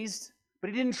amazed,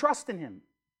 but he didn't trust in him.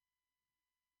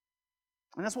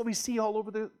 And that's what we see all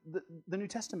over the New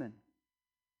Testament.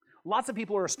 Lots of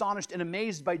people are astonished and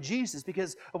amazed by Jesus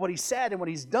because of what he said and what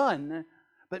he's done,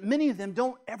 but many of them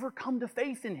don't ever come to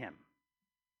faith in him.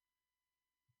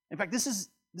 In fact, this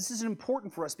is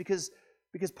important for us because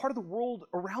part of the world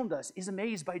around us is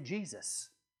amazed by Jesus.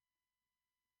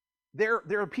 There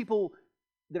are people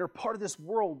that are part of this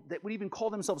world that would even call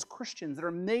themselves Christians that are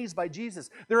amazed by Jesus.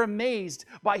 They're amazed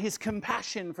by his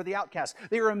compassion for the outcast.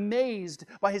 They are amazed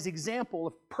by his example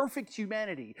of perfect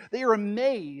humanity. They are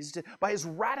amazed by his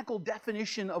radical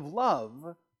definition of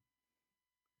love.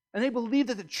 And they believe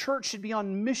that the church should be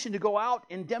on mission to go out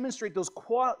and demonstrate those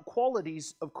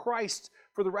qualities of Christ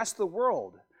for the rest of the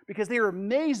world because they are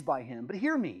amazed by him. But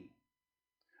hear me.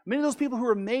 Many of those people who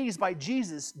are amazed by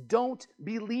Jesus don't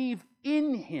believe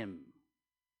in him.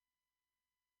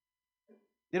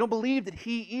 They don't believe that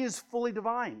he is fully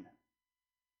divine.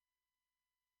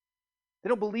 They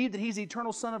don't believe that he's the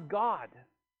eternal Son of God.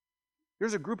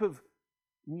 There's a group of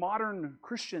modern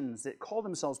Christians that call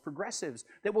themselves progressives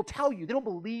that will tell you they don't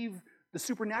believe the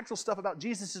supernatural stuff about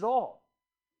Jesus at all.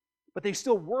 But they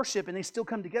still worship and they still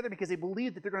come together because they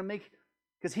believe that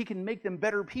because he can make them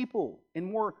better people and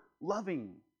more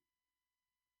loving.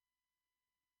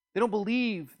 They don't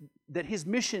believe that his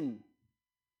mission,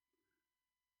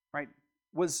 right,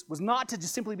 was not to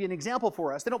just simply be an example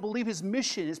for us. They don't believe his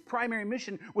mission, his primary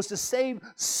mission, was to save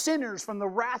sinners from the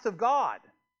wrath of God.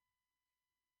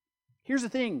 Here's the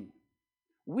thing.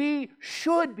 We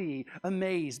should be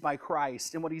amazed by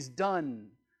Christ and what he's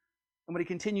done and what he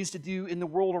continues to do in the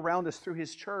world around us through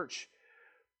his church.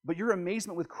 But your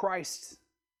amazement with Christ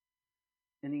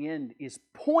in the end is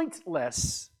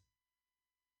pointless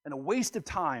and a waste of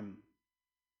time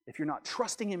if you're not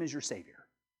trusting Him as your Savior.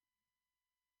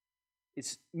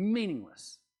 It's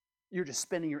meaningless. You're just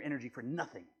spending your energy for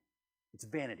nothing. It's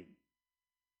vanity.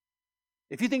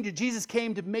 If you think that Jesus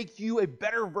came to make you a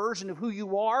better version of who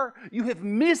you are, you have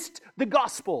missed the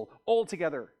gospel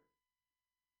altogether.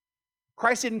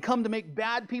 Christ didn't come to make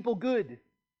bad people good.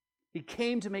 He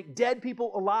came to make dead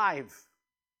people alive.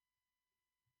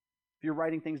 If you're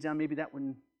writing things down, maybe that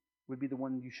one would be the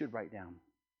one you should write down.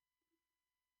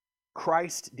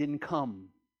 Christ didn't come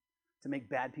to make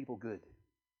bad people good.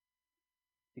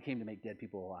 He came to make dead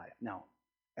people alive. Now,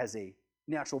 as a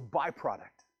natural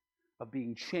byproduct of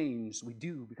being changed, we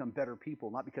do become better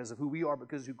people, not because of who we are, but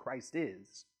because of who Christ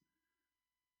is.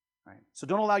 Right? So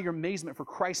don't allow your amazement for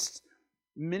Christ's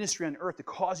ministry on earth to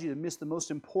cause you to miss the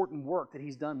most important work that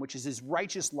He's done, which is His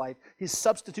righteous life, His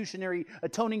substitutionary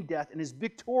atoning death, and His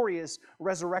victorious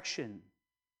resurrection.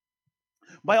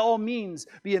 By all means,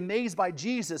 be amazed by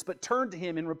Jesus, but turn to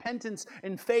Him in repentance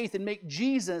and faith and make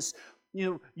Jesus,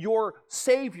 your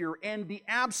Savior and the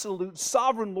absolute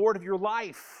sovereign Lord of your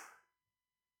life.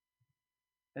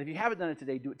 And if you haven't done it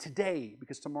today, do it today,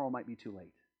 because tomorrow might be too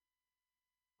late.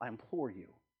 I implore you.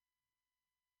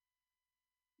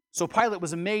 So Pilate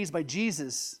was amazed by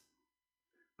Jesus,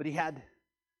 but he had,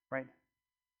 right?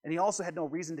 And he also had no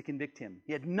reason to convict him.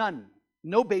 He had none,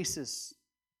 no basis.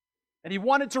 And he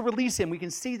wanted to release him. We can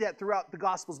see that throughout the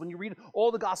Gospels. When you read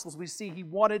all the Gospels, we see he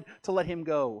wanted to let him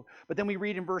go. But then we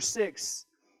read in verse 6,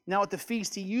 now at the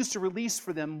feast he used to release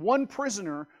for them one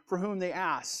prisoner for whom they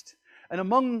asked. And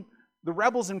among the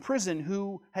rebels in prison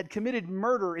who had committed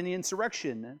murder in the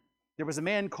insurrection, there was a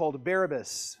man called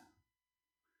Barabbas.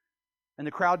 And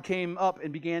the crowd came up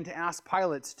and began to ask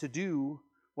Pilate to do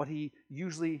what he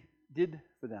usually did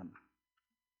for them.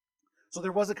 So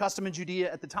there was a custom in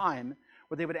Judea at the time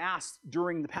where they would ask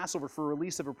during the Passover for a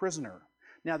release of a prisoner.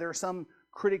 Now there are some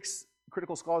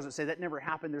critical scholars that say that never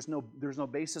happened. There's no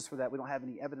basis for that. We don't have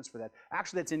any evidence for that.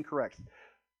 Actually, that's incorrect.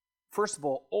 First of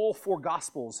all 4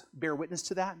 Gospels bear witness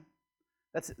to that.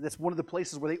 That's one of the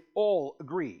places where they all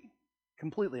agree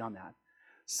completely on that.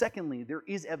 Secondly, there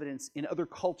is evidence in other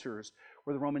cultures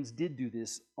where the Romans did do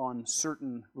this on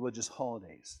certain religious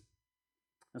holidays.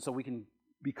 And so we can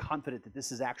be confident that this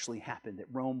has actually happened, that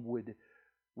Rome would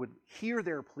hear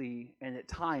their plea and at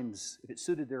times, if it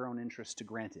suited their own interest, to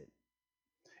grant it.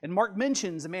 And Mark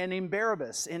mentions a man named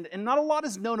Barabbas, and not a lot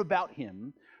is known about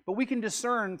him, but we can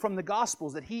discern from the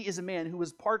Gospels that he is a man who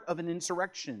was part of an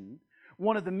insurrection,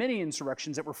 one of the many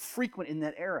insurrections that were frequent in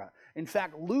that era. In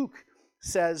fact, Luke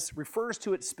refers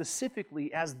to it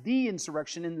specifically as the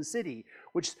insurrection in the city,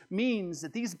 which means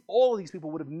that all of these people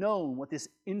would have known what this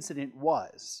incident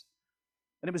was.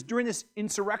 And it was during this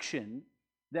insurrection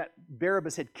that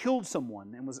Barabbas had killed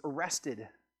someone and was arrested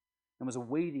and was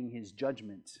awaiting his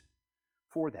judgment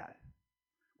for that.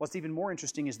 What's even more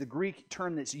interesting is the Greek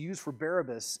term that's used for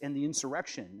Barabbas and the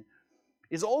insurrection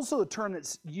is also a term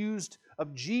that's used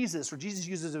of Jesus, or Jesus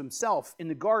uses of himself in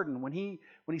the garden when he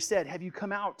said, "Have you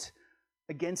come out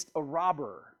against a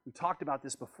robber?" We talked about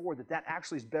this before, that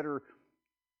actually is better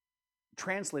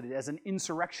translated as an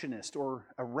insurrectionist or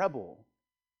a rebel.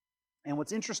 And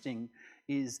what's interesting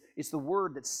is it's the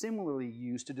word that's similarly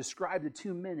used to describe the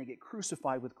 2 men that get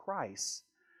crucified with Christ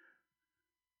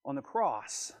on the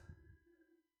cross.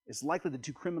 It's likely the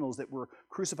 2 criminals that were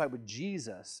crucified with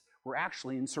Jesus were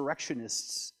actually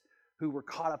insurrectionists who were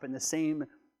caught up in the same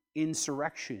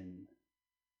insurrection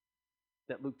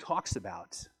that Luke talks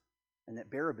about, and that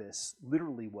Barabbas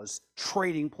literally was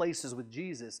trading places with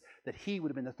Jesus, that he would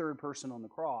have been the 3rd person on the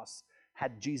cross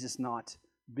had Jesus not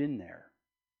been there.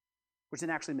 Which then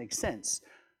actually makes sense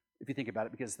if you think about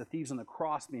it, because the thieves on the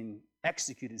cross being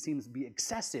executed seems to be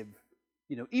excessive,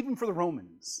 even for the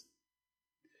Romans.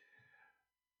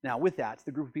 Now with that,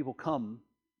 the group of people come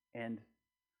and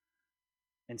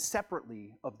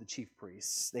separately of the chief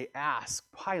priests, they ask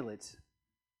Pilate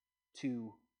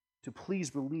to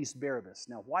please release Barabbas.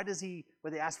 Now, why they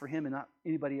ask for him and not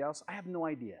anybody else? I have no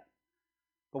idea.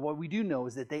 But what we do know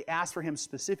is that they asked for him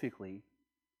specifically,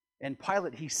 and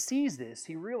Pilate, he sees this,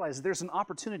 he realizes there's an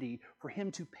opportunity for him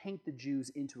to paint the Jews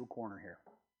into a corner here.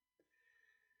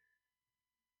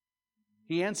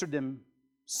 He answered them,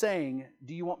 saying,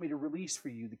 "Do you want me to release for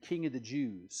you the king of the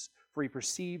Jews?" For he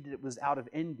perceived that it was out of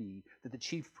envy that the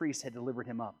chief priest had delivered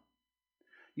him up.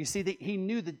 You see, that he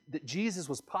knew that Jesus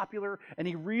was popular, and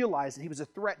he realized that he was a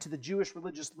threat to the Jewish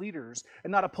religious leaders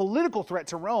and not a political threat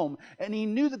to Rome, and he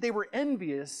knew that they were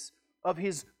envious of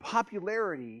his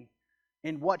popularity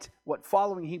and what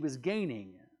following he was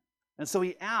gaining. And so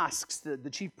he asks the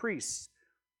chief priests,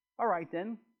 all right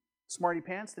then, smarty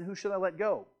pants, then who should I let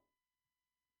go?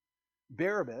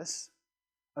 Barabbas,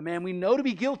 a man we know to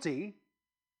be guilty,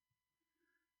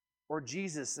 or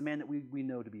Jesus, a man that we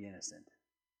know to be innocent?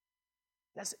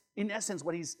 That's, in essence,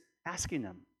 what he's asking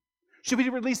them. Should we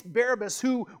release Barabbas,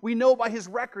 who we know by his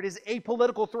record is a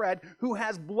political threat, who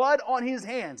has blood on his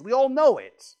hands? We all know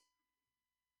it.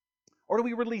 Or do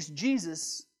we release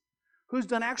Jesus, who's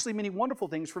done actually many wonderful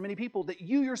things for many people that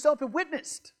you yourself have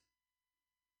witnessed?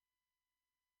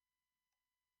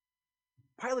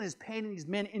 Pilate is painting these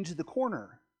men into the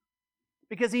corner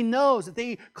because he knows that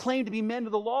they claim to be men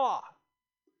of the law.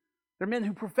 They're men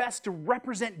who profess to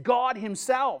represent God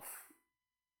himself.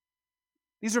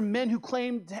 These are men who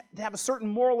claim to have a certain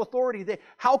moral authority.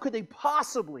 How could they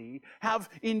possibly have,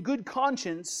 in good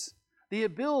conscience, the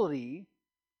ability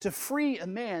to free a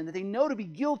man that they know to be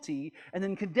guilty and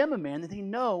then condemn a man that they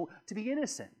know to be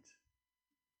innocent?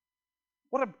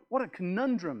 What a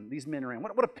conundrum these men are in.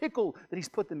 What a pickle that he's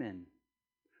put them in.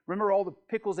 Remember all the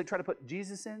pickles they try to put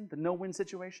Jesus in, the no-win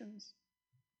situations?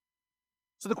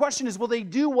 So the question is, will they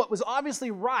do what was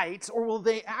obviously right, or will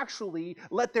they actually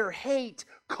let their hate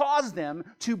cause them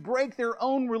to break their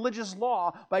own religious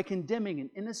law by condemning an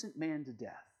innocent man to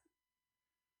death?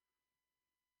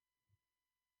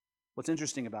 What's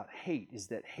interesting about hate is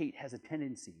that hate has a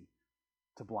tendency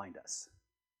to blind us.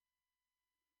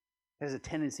 It has a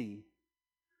tendency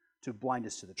to blind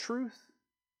us to the truth.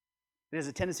 It has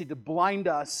a tendency to blind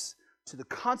us to the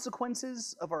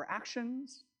consequences of our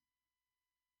actions.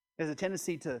 It has a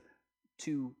tendency to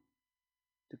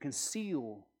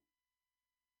conceal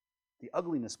the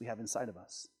ugliness we have inside of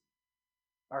us.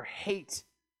 Our hate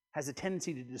has a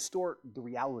tendency to distort the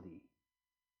reality.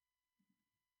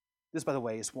 This, by the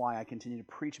way, is why I continue to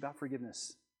preach about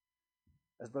forgiveness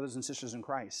as brothers and sisters in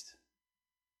Christ.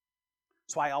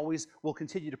 That's why I always will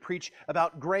continue to preach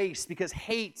about grace, because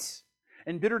hate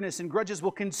and bitterness and grudges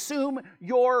will consume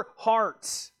your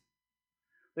heart.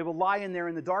 They will lie in there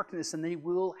in the darkness, and they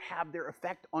will have their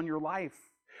effect on your life.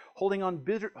 Holding on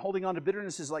to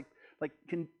bitterness is like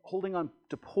holding on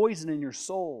to poison in your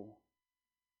soul.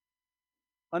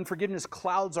 Unforgiveness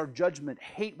clouds our judgment.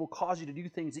 Hate will cause you to do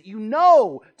things that you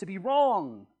know to be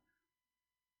wrong,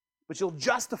 but you'll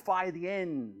justify the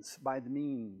ends by the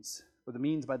means, or the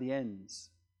means by the ends,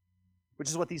 which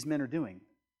is what these men are doing.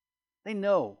 They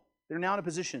know they're now in a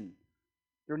position.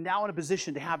 They're now in a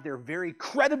position to have their very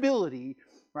credibility,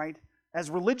 right, as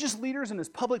religious leaders and as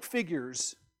public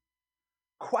figures,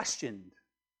 questioned.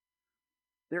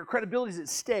 Their credibility is at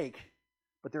stake,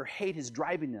 but their hate is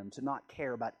driving them to not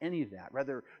care about any of that.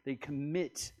 Rather, they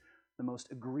commit the most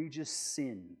egregious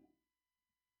sin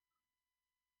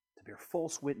to bear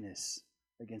false witness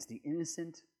against the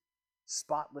innocent,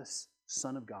 spotless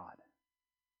Son of God.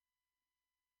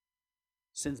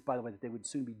 Sins, by the way, that they would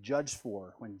soon be judged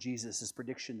for when Jesus'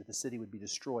 prediction that the city would be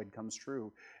destroyed comes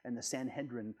true, and the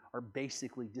Sanhedrin are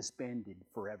basically disbanded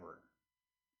forever.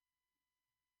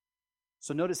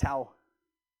 So notice how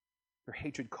their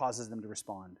hatred causes them to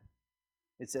respond.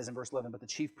 It says in verse 11, but the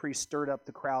chief priest stirred up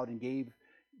the crowd and gave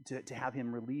to have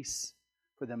him release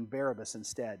for them Barabbas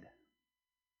instead.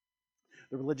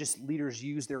 The religious leaders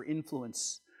used their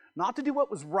influence not to do what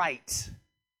was right,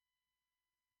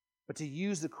 but to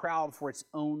use the crowd for its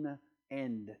own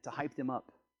end, to hype them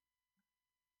up.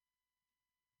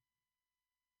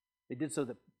 They did so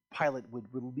that Pilate would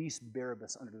release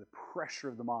Barabbas under the pressure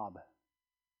of the mob.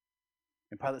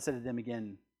 And Pilate said to them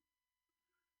again,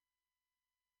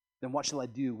 then what shall I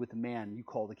do with the man you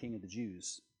call the King of the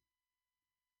Jews?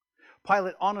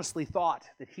 Pilate honestly thought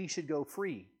that he should go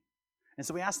free. And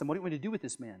so he asked them, what do you want me to do with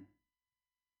this man?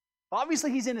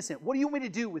 Obviously he's innocent. What do you want me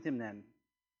to do with him then?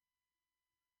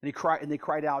 And they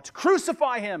cried out,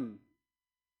 crucify him!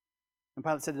 And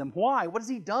Pilate said to them, why? What has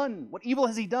he done? What evil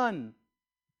has he done?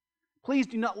 Please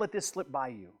do not let this slip by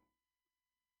you.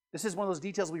 This is one of those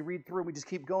details we read through and we just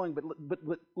keep going, but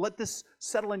let this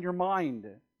settle in your mind.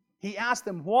 He asked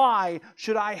them, why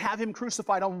should I have him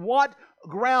crucified? On what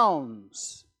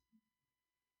grounds?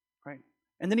 Right?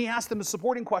 And then he asked them a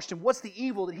supporting question. What's the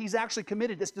evil that he's actually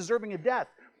committed that's deserving of death?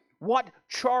 What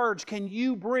charge can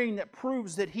you bring that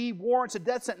proves that he warrants a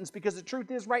death sentence? Because the truth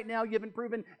is, right now, you haven't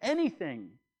proven anything.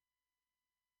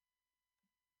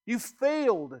 You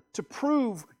failed to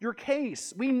prove your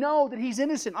case. We know that he's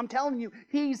innocent. I'm telling you,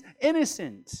 he's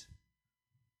innocent.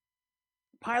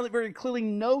 Pilate very clearly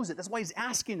knows it. That's why he's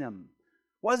asking them,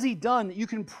 what has he done that you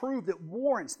can prove that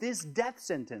warrants this death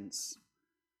sentence?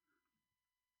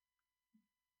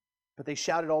 But they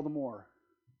shouted all the more,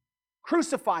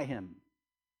 crucify him!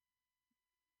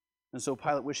 And so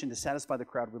Pilate, wishing to satisfy the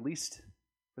crowd, released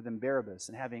for them Barabbas,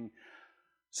 and having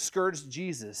scourged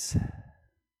Jesus,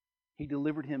 he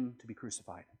delivered him to be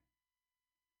crucified.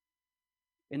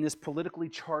 In this politically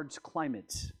charged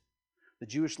climate, the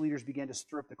Jewish leaders began to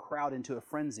stir up the crowd into a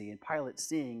frenzy, and Pilate,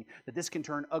 seeing that this can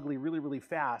turn ugly really, really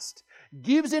fast,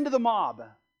 gives into the mob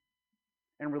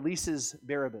and releases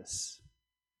Barabbas.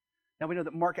 Now we know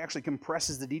that Mark actually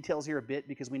compresses the details here a bit,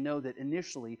 because we know that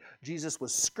initially Jesus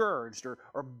was scourged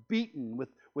or beaten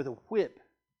with a whip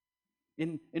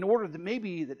in order that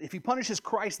maybe that if he punishes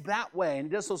Christ that way, and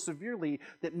he does so severely,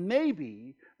 that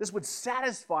maybe this would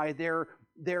satisfy their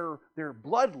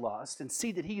bloodlust and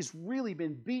see that he's really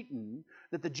been beaten,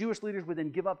 that the Jewish leaders would then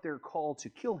give up their call to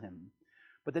kill him.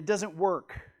 But that doesn't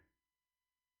work.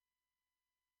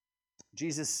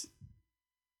 Jesus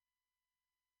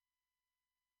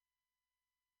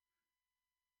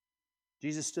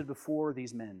stood before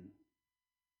these men,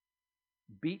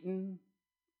 beaten,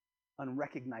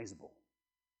 unrecognizable,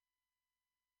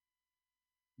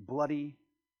 bloody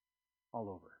all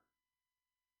over.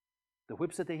 The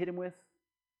whips that they hit him with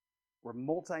were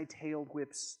multi-tailed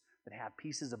whips that have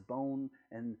pieces of bone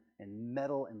and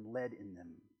metal and lead in them.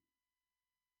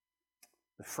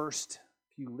 The first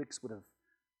few licks would have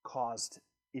caused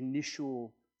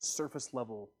initial surface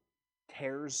level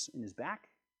tears in his back,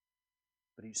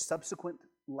 but each subsequent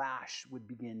lash would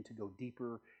begin to go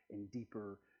deeper and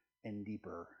deeper and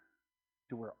deeper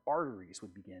to where arteries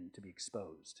would begin to be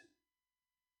exposed.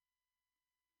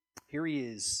 Here he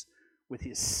is with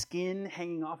his skin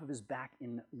hanging off of his back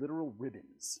in literal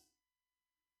ribbons,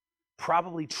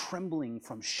 probably trembling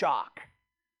from shock,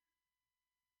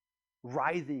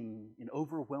 writhing in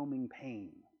overwhelming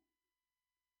pain.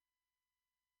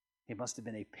 It must have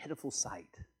been a pitiful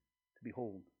sight to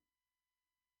behold.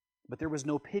 But there was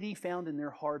no pity found in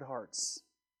their hard hearts.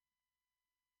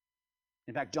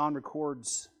 In fact, John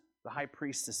records the high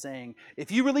priest as saying,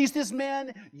 "If you release this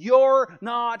man, you're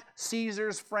not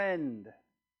Caesar's friend."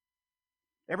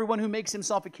 Everyone who makes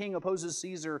himself a king opposes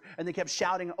Caesar, and they kept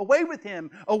shouting, "Away with him!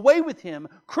 Away with him!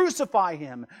 Crucify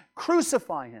him!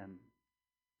 Crucify him!"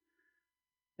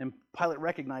 And Pilate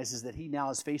recognizes that he now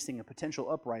is facing a potential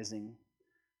uprising,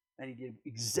 and he did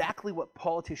exactly what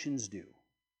politicians do.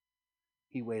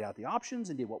 He weighed out the options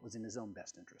and did what was in his own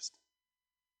best interest.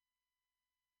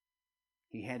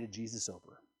 He handed Jesus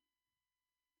over,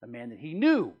 a man that he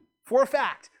knew for a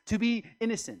fact to be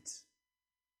innocent.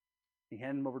 He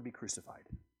handed him over to be crucified.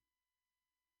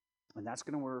 And that's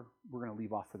where we're going to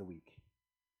leave off for the week.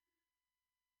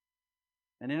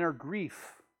 And in our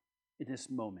grief in this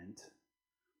moment,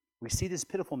 we see this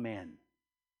pitiful man,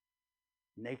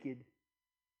 naked,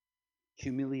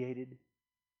 humiliated,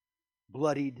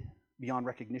 bloodied beyond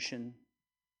recognition,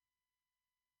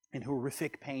 in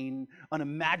horrific pain,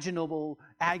 unimaginable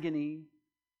agony.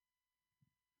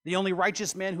 The only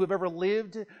righteous man who have ever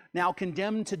lived, now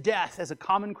condemned to death as a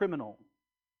common criminal.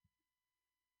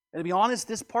 And to be honest,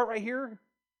 this part right here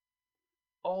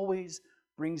always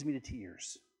brings me to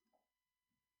tears,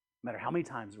 no matter how many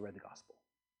times I read the gospel.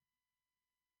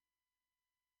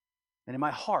 And in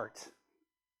my heart,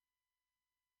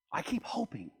 I keep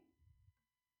hoping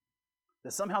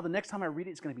that somehow the next time I read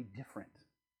it, it's going to be different.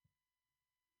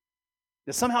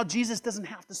 That somehow Jesus doesn't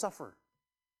have to suffer.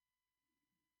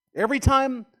 Every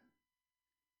time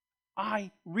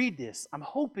I read this, I'm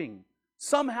hoping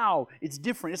somehow it's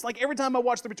different. It's like every time I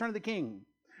watch The Return of the King,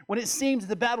 when it seems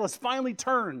the battle has finally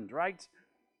turned, right?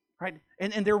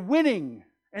 And they're winning,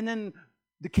 and then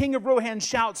the King of Rohan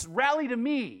shouts, "Rally to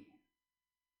me."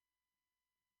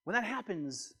 When that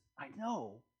happens, I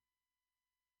know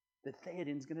that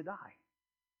Theoden's going to die.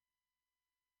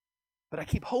 But I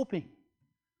keep hoping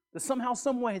that somehow,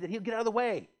 some way, that he'll get out of the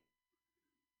way.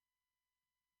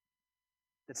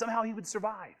 That somehow he would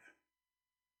survive.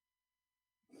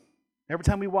 Every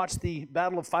time we watch the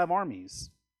Battle of Five Armies,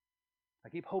 I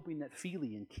keep hoping that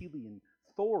Fili and Kili and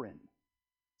Thorin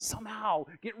somehow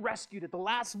get rescued at the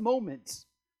last moment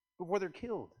before they're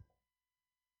killed.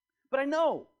 But I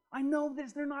know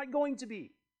that they're not going to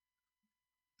be.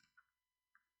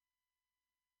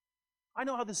 I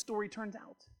know how this story turns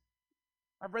out.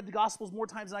 I've read the Gospels more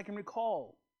times than I can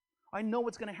recall. I know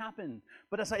what's going to happen.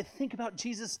 But as I think about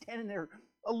Jesus standing there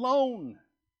alone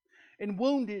and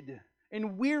wounded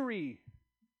and weary,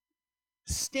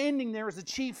 standing there as the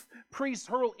chief priests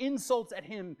hurl insults at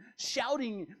him,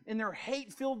 shouting in their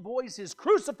hate-filled voices,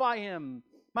 "Crucify him!"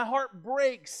 my heart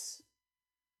breaks.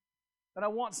 And I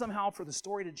want somehow for the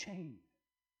story to change.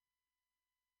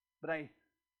 But I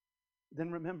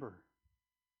then remember,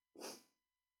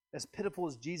 as pitiful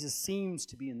as Jesus seems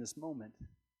to be in this moment,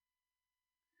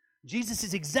 Jesus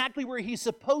is exactly where he's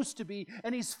supposed to be,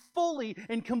 and he's fully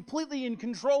and completely in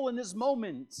control in this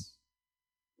moment.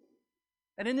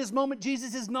 And in this moment,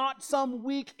 Jesus is not some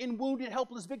weak and wounded,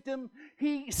 helpless victim.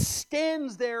 He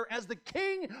stands there as the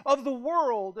King of the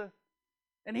world,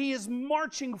 and he is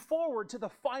marching forward to the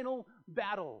final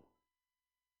battle.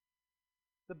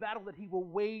 The battle that he will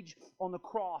wage on the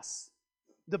cross.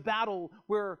 The battle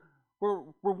where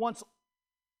once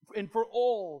and for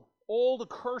all the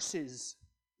curses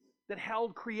that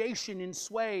held creation in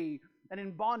sway and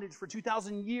in bondage for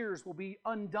 2,000 years will be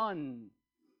undone.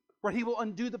 Where he will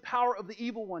undo the power of the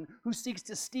evil one who seeks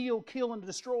to steal, kill, and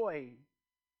destroy.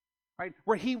 Right?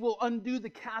 Where he will undo the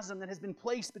chasm that has been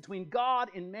placed between God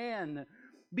and man.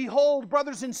 Behold,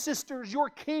 brothers and sisters, your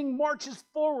king marches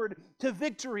forward to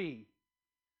victory.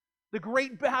 The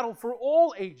great battle for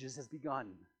all ages has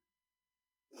begun.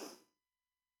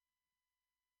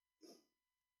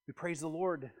 We praise the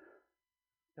Lord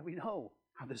that we know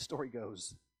how this story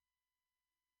goes.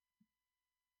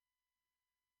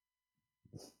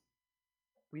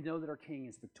 We know that our King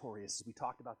is victorious, as we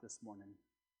talked about this morning.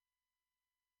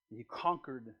 He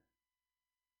conquered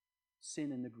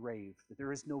sin and the grave, that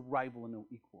there is no rival and no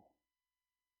equal.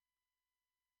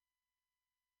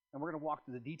 And we're going to walk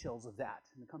through the details of that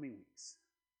in the coming weeks.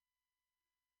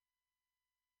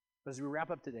 But as we wrap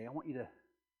up today, I want you to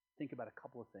think about a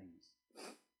couple of things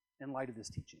in light of this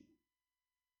teaching.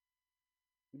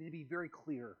 We need to be very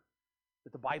clear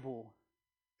that the Bible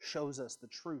shows us the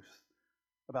truth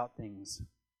about things.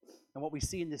 And what we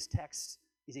see in this text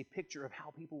is a picture of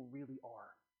how people really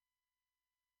are.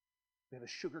 We have a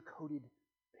sugar-coated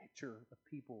picture of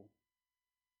people.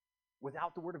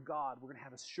 Without the Word of God, we're going to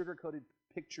have a sugar-coated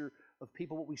picture of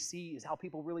people. What we see is how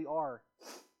people really are.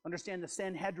 Understand the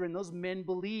Sanhedrin, those men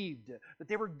believed that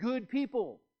they were good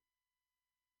people.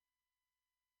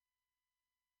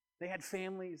 They had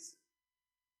families.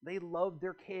 They loved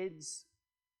their kids.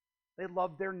 They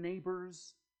loved their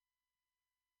neighbors.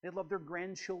 They loved their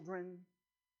grandchildren.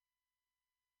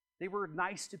 They were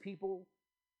nice to people.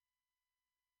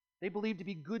 They believed to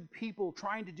be good people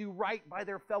trying to do right by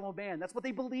their fellow man. That's what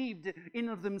they believed in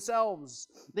of themselves.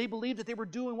 They believed that they were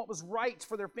doing what was right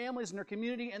for their families and their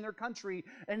community and their country,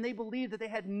 and they believed that they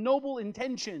had noble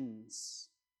intentions.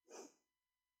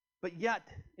 But yet,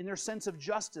 in their sense of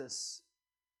justice,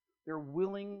 they're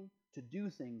willing to do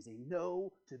things they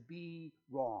know to be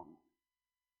wrong.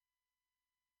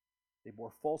 They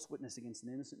bore false witness against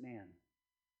an innocent man.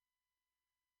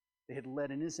 They had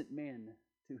led an innocent man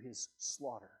to his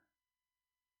slaughter.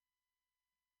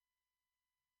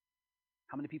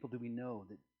 How many people do we know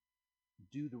that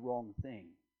do the wrong thing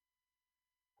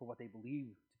for what they believe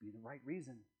to be the right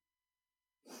reason?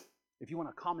 If you want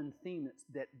a common theme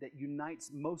that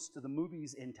unites most of the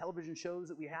movies and television shows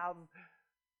that we have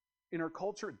in our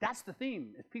culture, that's the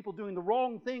theme. It's people doing the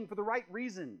wrong thing for the right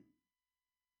reason.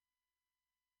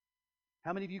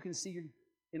 How many of you can see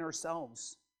in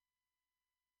ourselves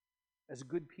as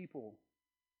good people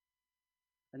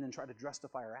and then try to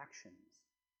justify our actions?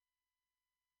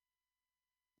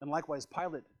 And likewise,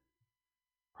 Pilate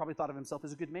probably thought of himself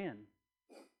as a good man,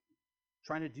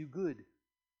 trying to do good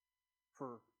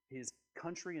for his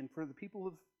country and for the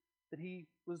people that he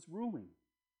was ruling.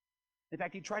 In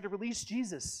fact, he tried to release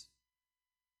Jesus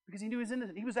because he knew he was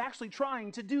innocent. He was actually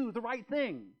trying to do the right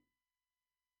thing.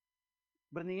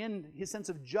 But in the end, his sense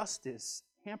of justice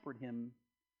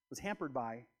was hampered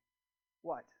by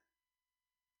what?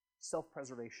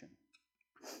 Self-preservation.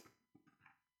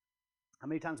 How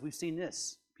many times we've seen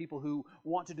this? People who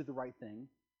want to do the right thing,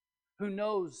 who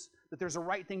knows that there's a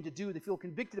right thing to do, they feel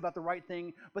convicted about the right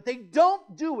thing, but they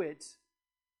don't do it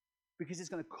because it's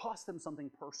going to cost them something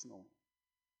personal.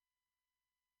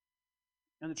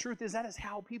 And the truth is, that is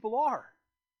how people are.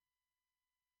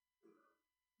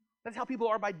 That's how people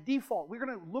are by default. We're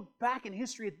going to look back in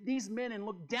history at these men and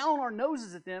look down our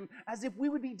noses at them as if we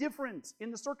would be different in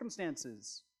the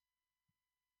circumstances.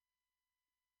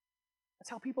 That's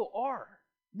how people are,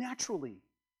 naturally.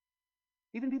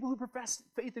 Even people who profess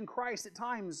faith in Christ at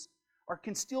times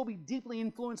can still be deeply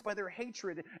influenced by their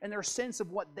hatred and their sense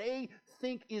of what they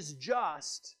think is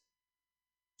just,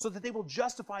 so that they will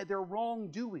justify their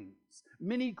wrongdoings.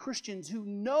 Many Christians who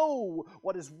know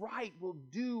what is right will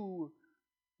do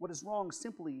what is wrong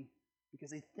simply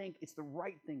because they think it's the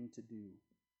right thing to do.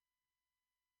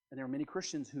 And there are many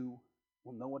Christians who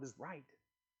will know what is right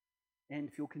and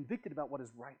feel convicted about what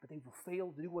is right, but they will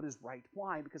fail to do what is right.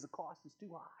 Why? Because the cost is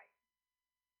too high.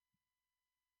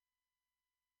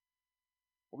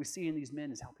 What we see in these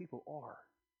men is how people are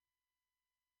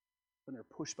when they're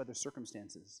pushed by their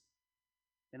circumstances.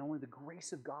 And only the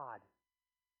grace of God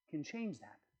can change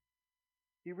that.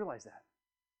 Do you realize that?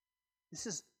 This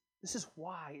is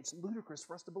why it's ludicrous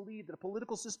for us to believe that a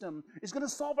political system is going to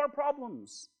solve our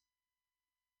problems.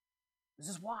 This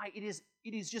is why it is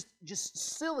just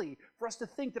silly for us to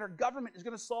think that our government is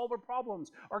going to solve our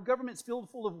problems. Our government's filled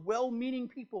full of well-meaning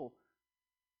people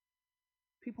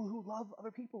who love other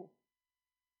people,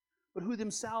 but who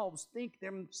themselves think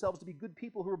themselves to be good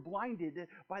people who are blinded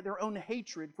by their own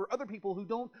hatred for other people who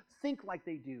don't think like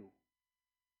they do.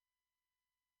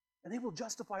 And they will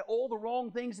justify all the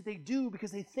wrong things that they do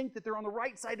because they think that they're on the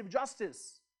right side of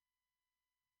justice.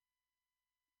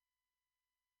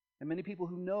 And many people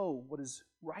who know what is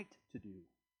right to do,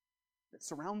 that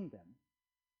surround them,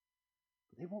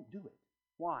 but they won't do it.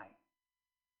 Why?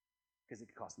 Because it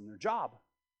can cost them their job.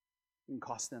 It can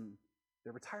cost them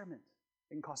their retirement.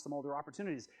 It can cost them all their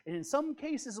opportunities. And in some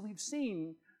cases we've seen,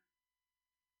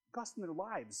 it cost them their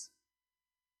lives.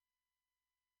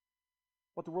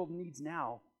 What the world needs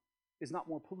now is not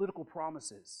more political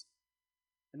promises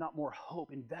and not more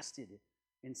hope invested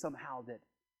in somehow that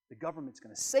the government's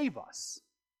going to save us.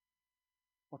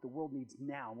 What the world needs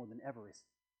now more than ever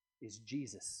is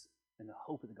Jesus and the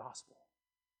hope of the gospel.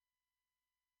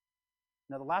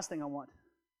 Now, the last thing I want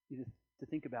you to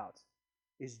think about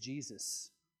is Jesus,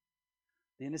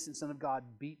 the innocent Son of God,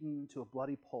 beaten to a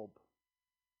bloody pulp.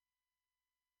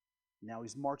 Now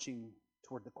he's marching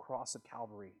toward the cross of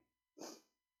Calvary.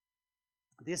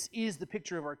 This is the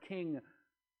picture of our King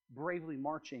bravely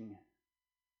marching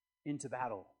into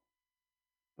battle.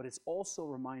 But it's also a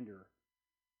reminder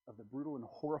of the brutal and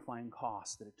horrifying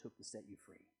cost that it took to set you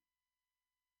free.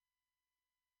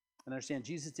 And understand,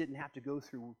 Jesus didn't have to go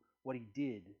through what he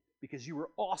did because you were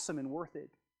awesome and worth it.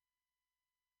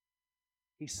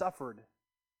 He suffered.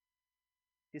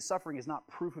 His suffering is not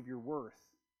proof of your worth.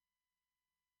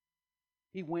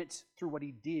 He went through what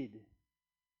he did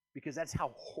because that's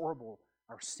how horrible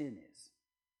our sin is.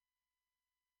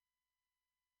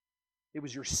 It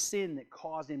was your sin that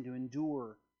caused him to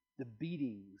endure the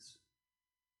beatings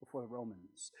before the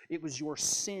Romans. It was your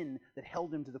sin that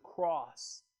held him to the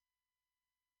cross.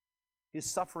 His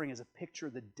suffering is a picture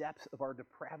of the depth of our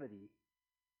depravity.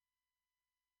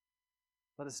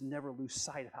 Let us never lose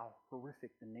sight of how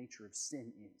horrific the nature of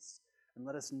sin is. And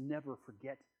let us never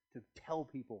forget to tell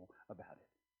people about it.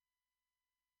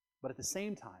 But at the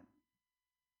same time,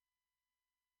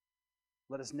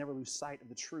 let us never lose sight of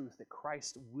the truth that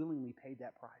Christ willingly paid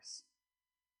that price.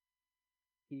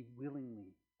 He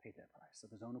willingly paid that price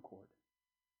of his own accord.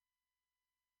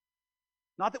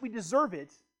 Not that we deserve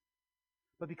it,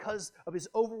 but because of his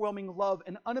overwhelming love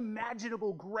and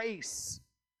unimaginable grace.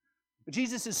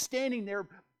 Jesus is standing there,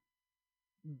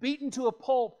 beaten to a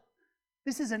pulp.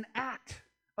 This is an act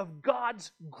of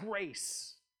God's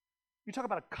grace. You talk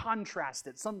about a contrast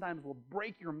that sometimes will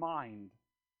break your mind.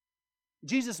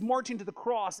 Jesus marching to the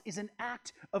cross is an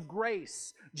act of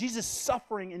grace. Jesus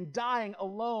suffering and dying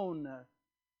alone,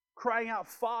 crying out,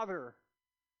 "Father,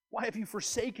 why have you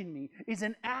forsaken me?" is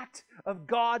an act of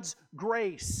God's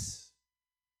grace.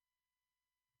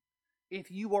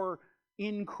 If you are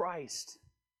in Christ,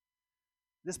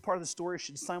 this part of the story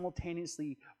should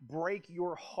simultaneously break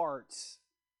your heart,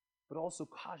 but also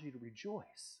cause you to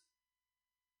rejoice.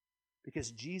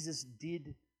 Because Jesus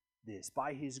did this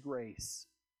by his grace.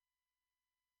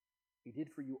 He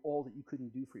did for you all that you couldn't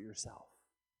do for yourself.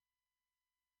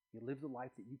 He lived the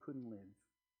life that you couldn't live.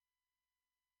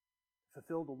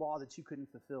 Fulfilled the law that you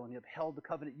couldn't fulfill, and he upheld the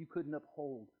covenant you couldn't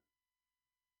uphold.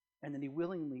 And then he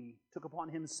willingly took upon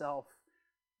himself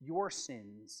your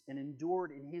sins and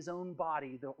endured in his own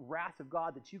body the wrath of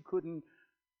God that you couldn't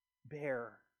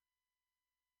bear.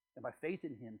 And by faith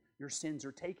in him, your sins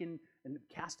are taken and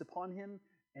cast upon him,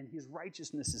 and his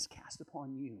righteousness is cast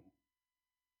upon you.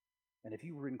 And if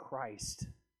you were in Christ,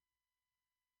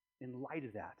 in light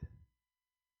of that,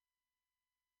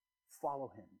 follow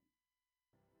him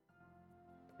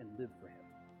and live for him.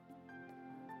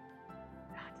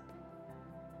 That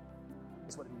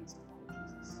is what it means to follow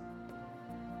Jesus.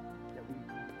 That we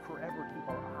forever keep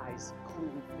our eyes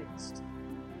clearly fixed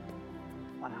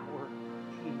on our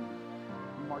King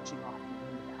marching off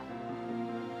in the battle,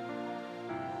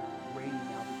 reigning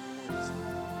out victoriously,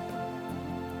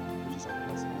 which is our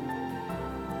blessing.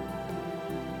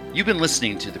 You've been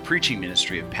listening to the preaching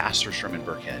ministry of Pastor Sherman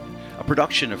Burkhead, a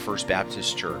production of First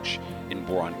Baptist Church in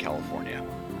Boron, California.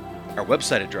 Our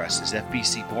website address is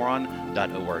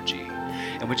fbcboron.org.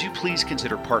 And would you please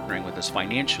consider partnering with us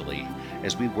financially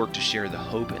as we work to share the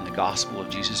hope and the gospel of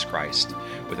Jesus Christ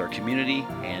with our community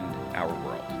and our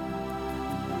world.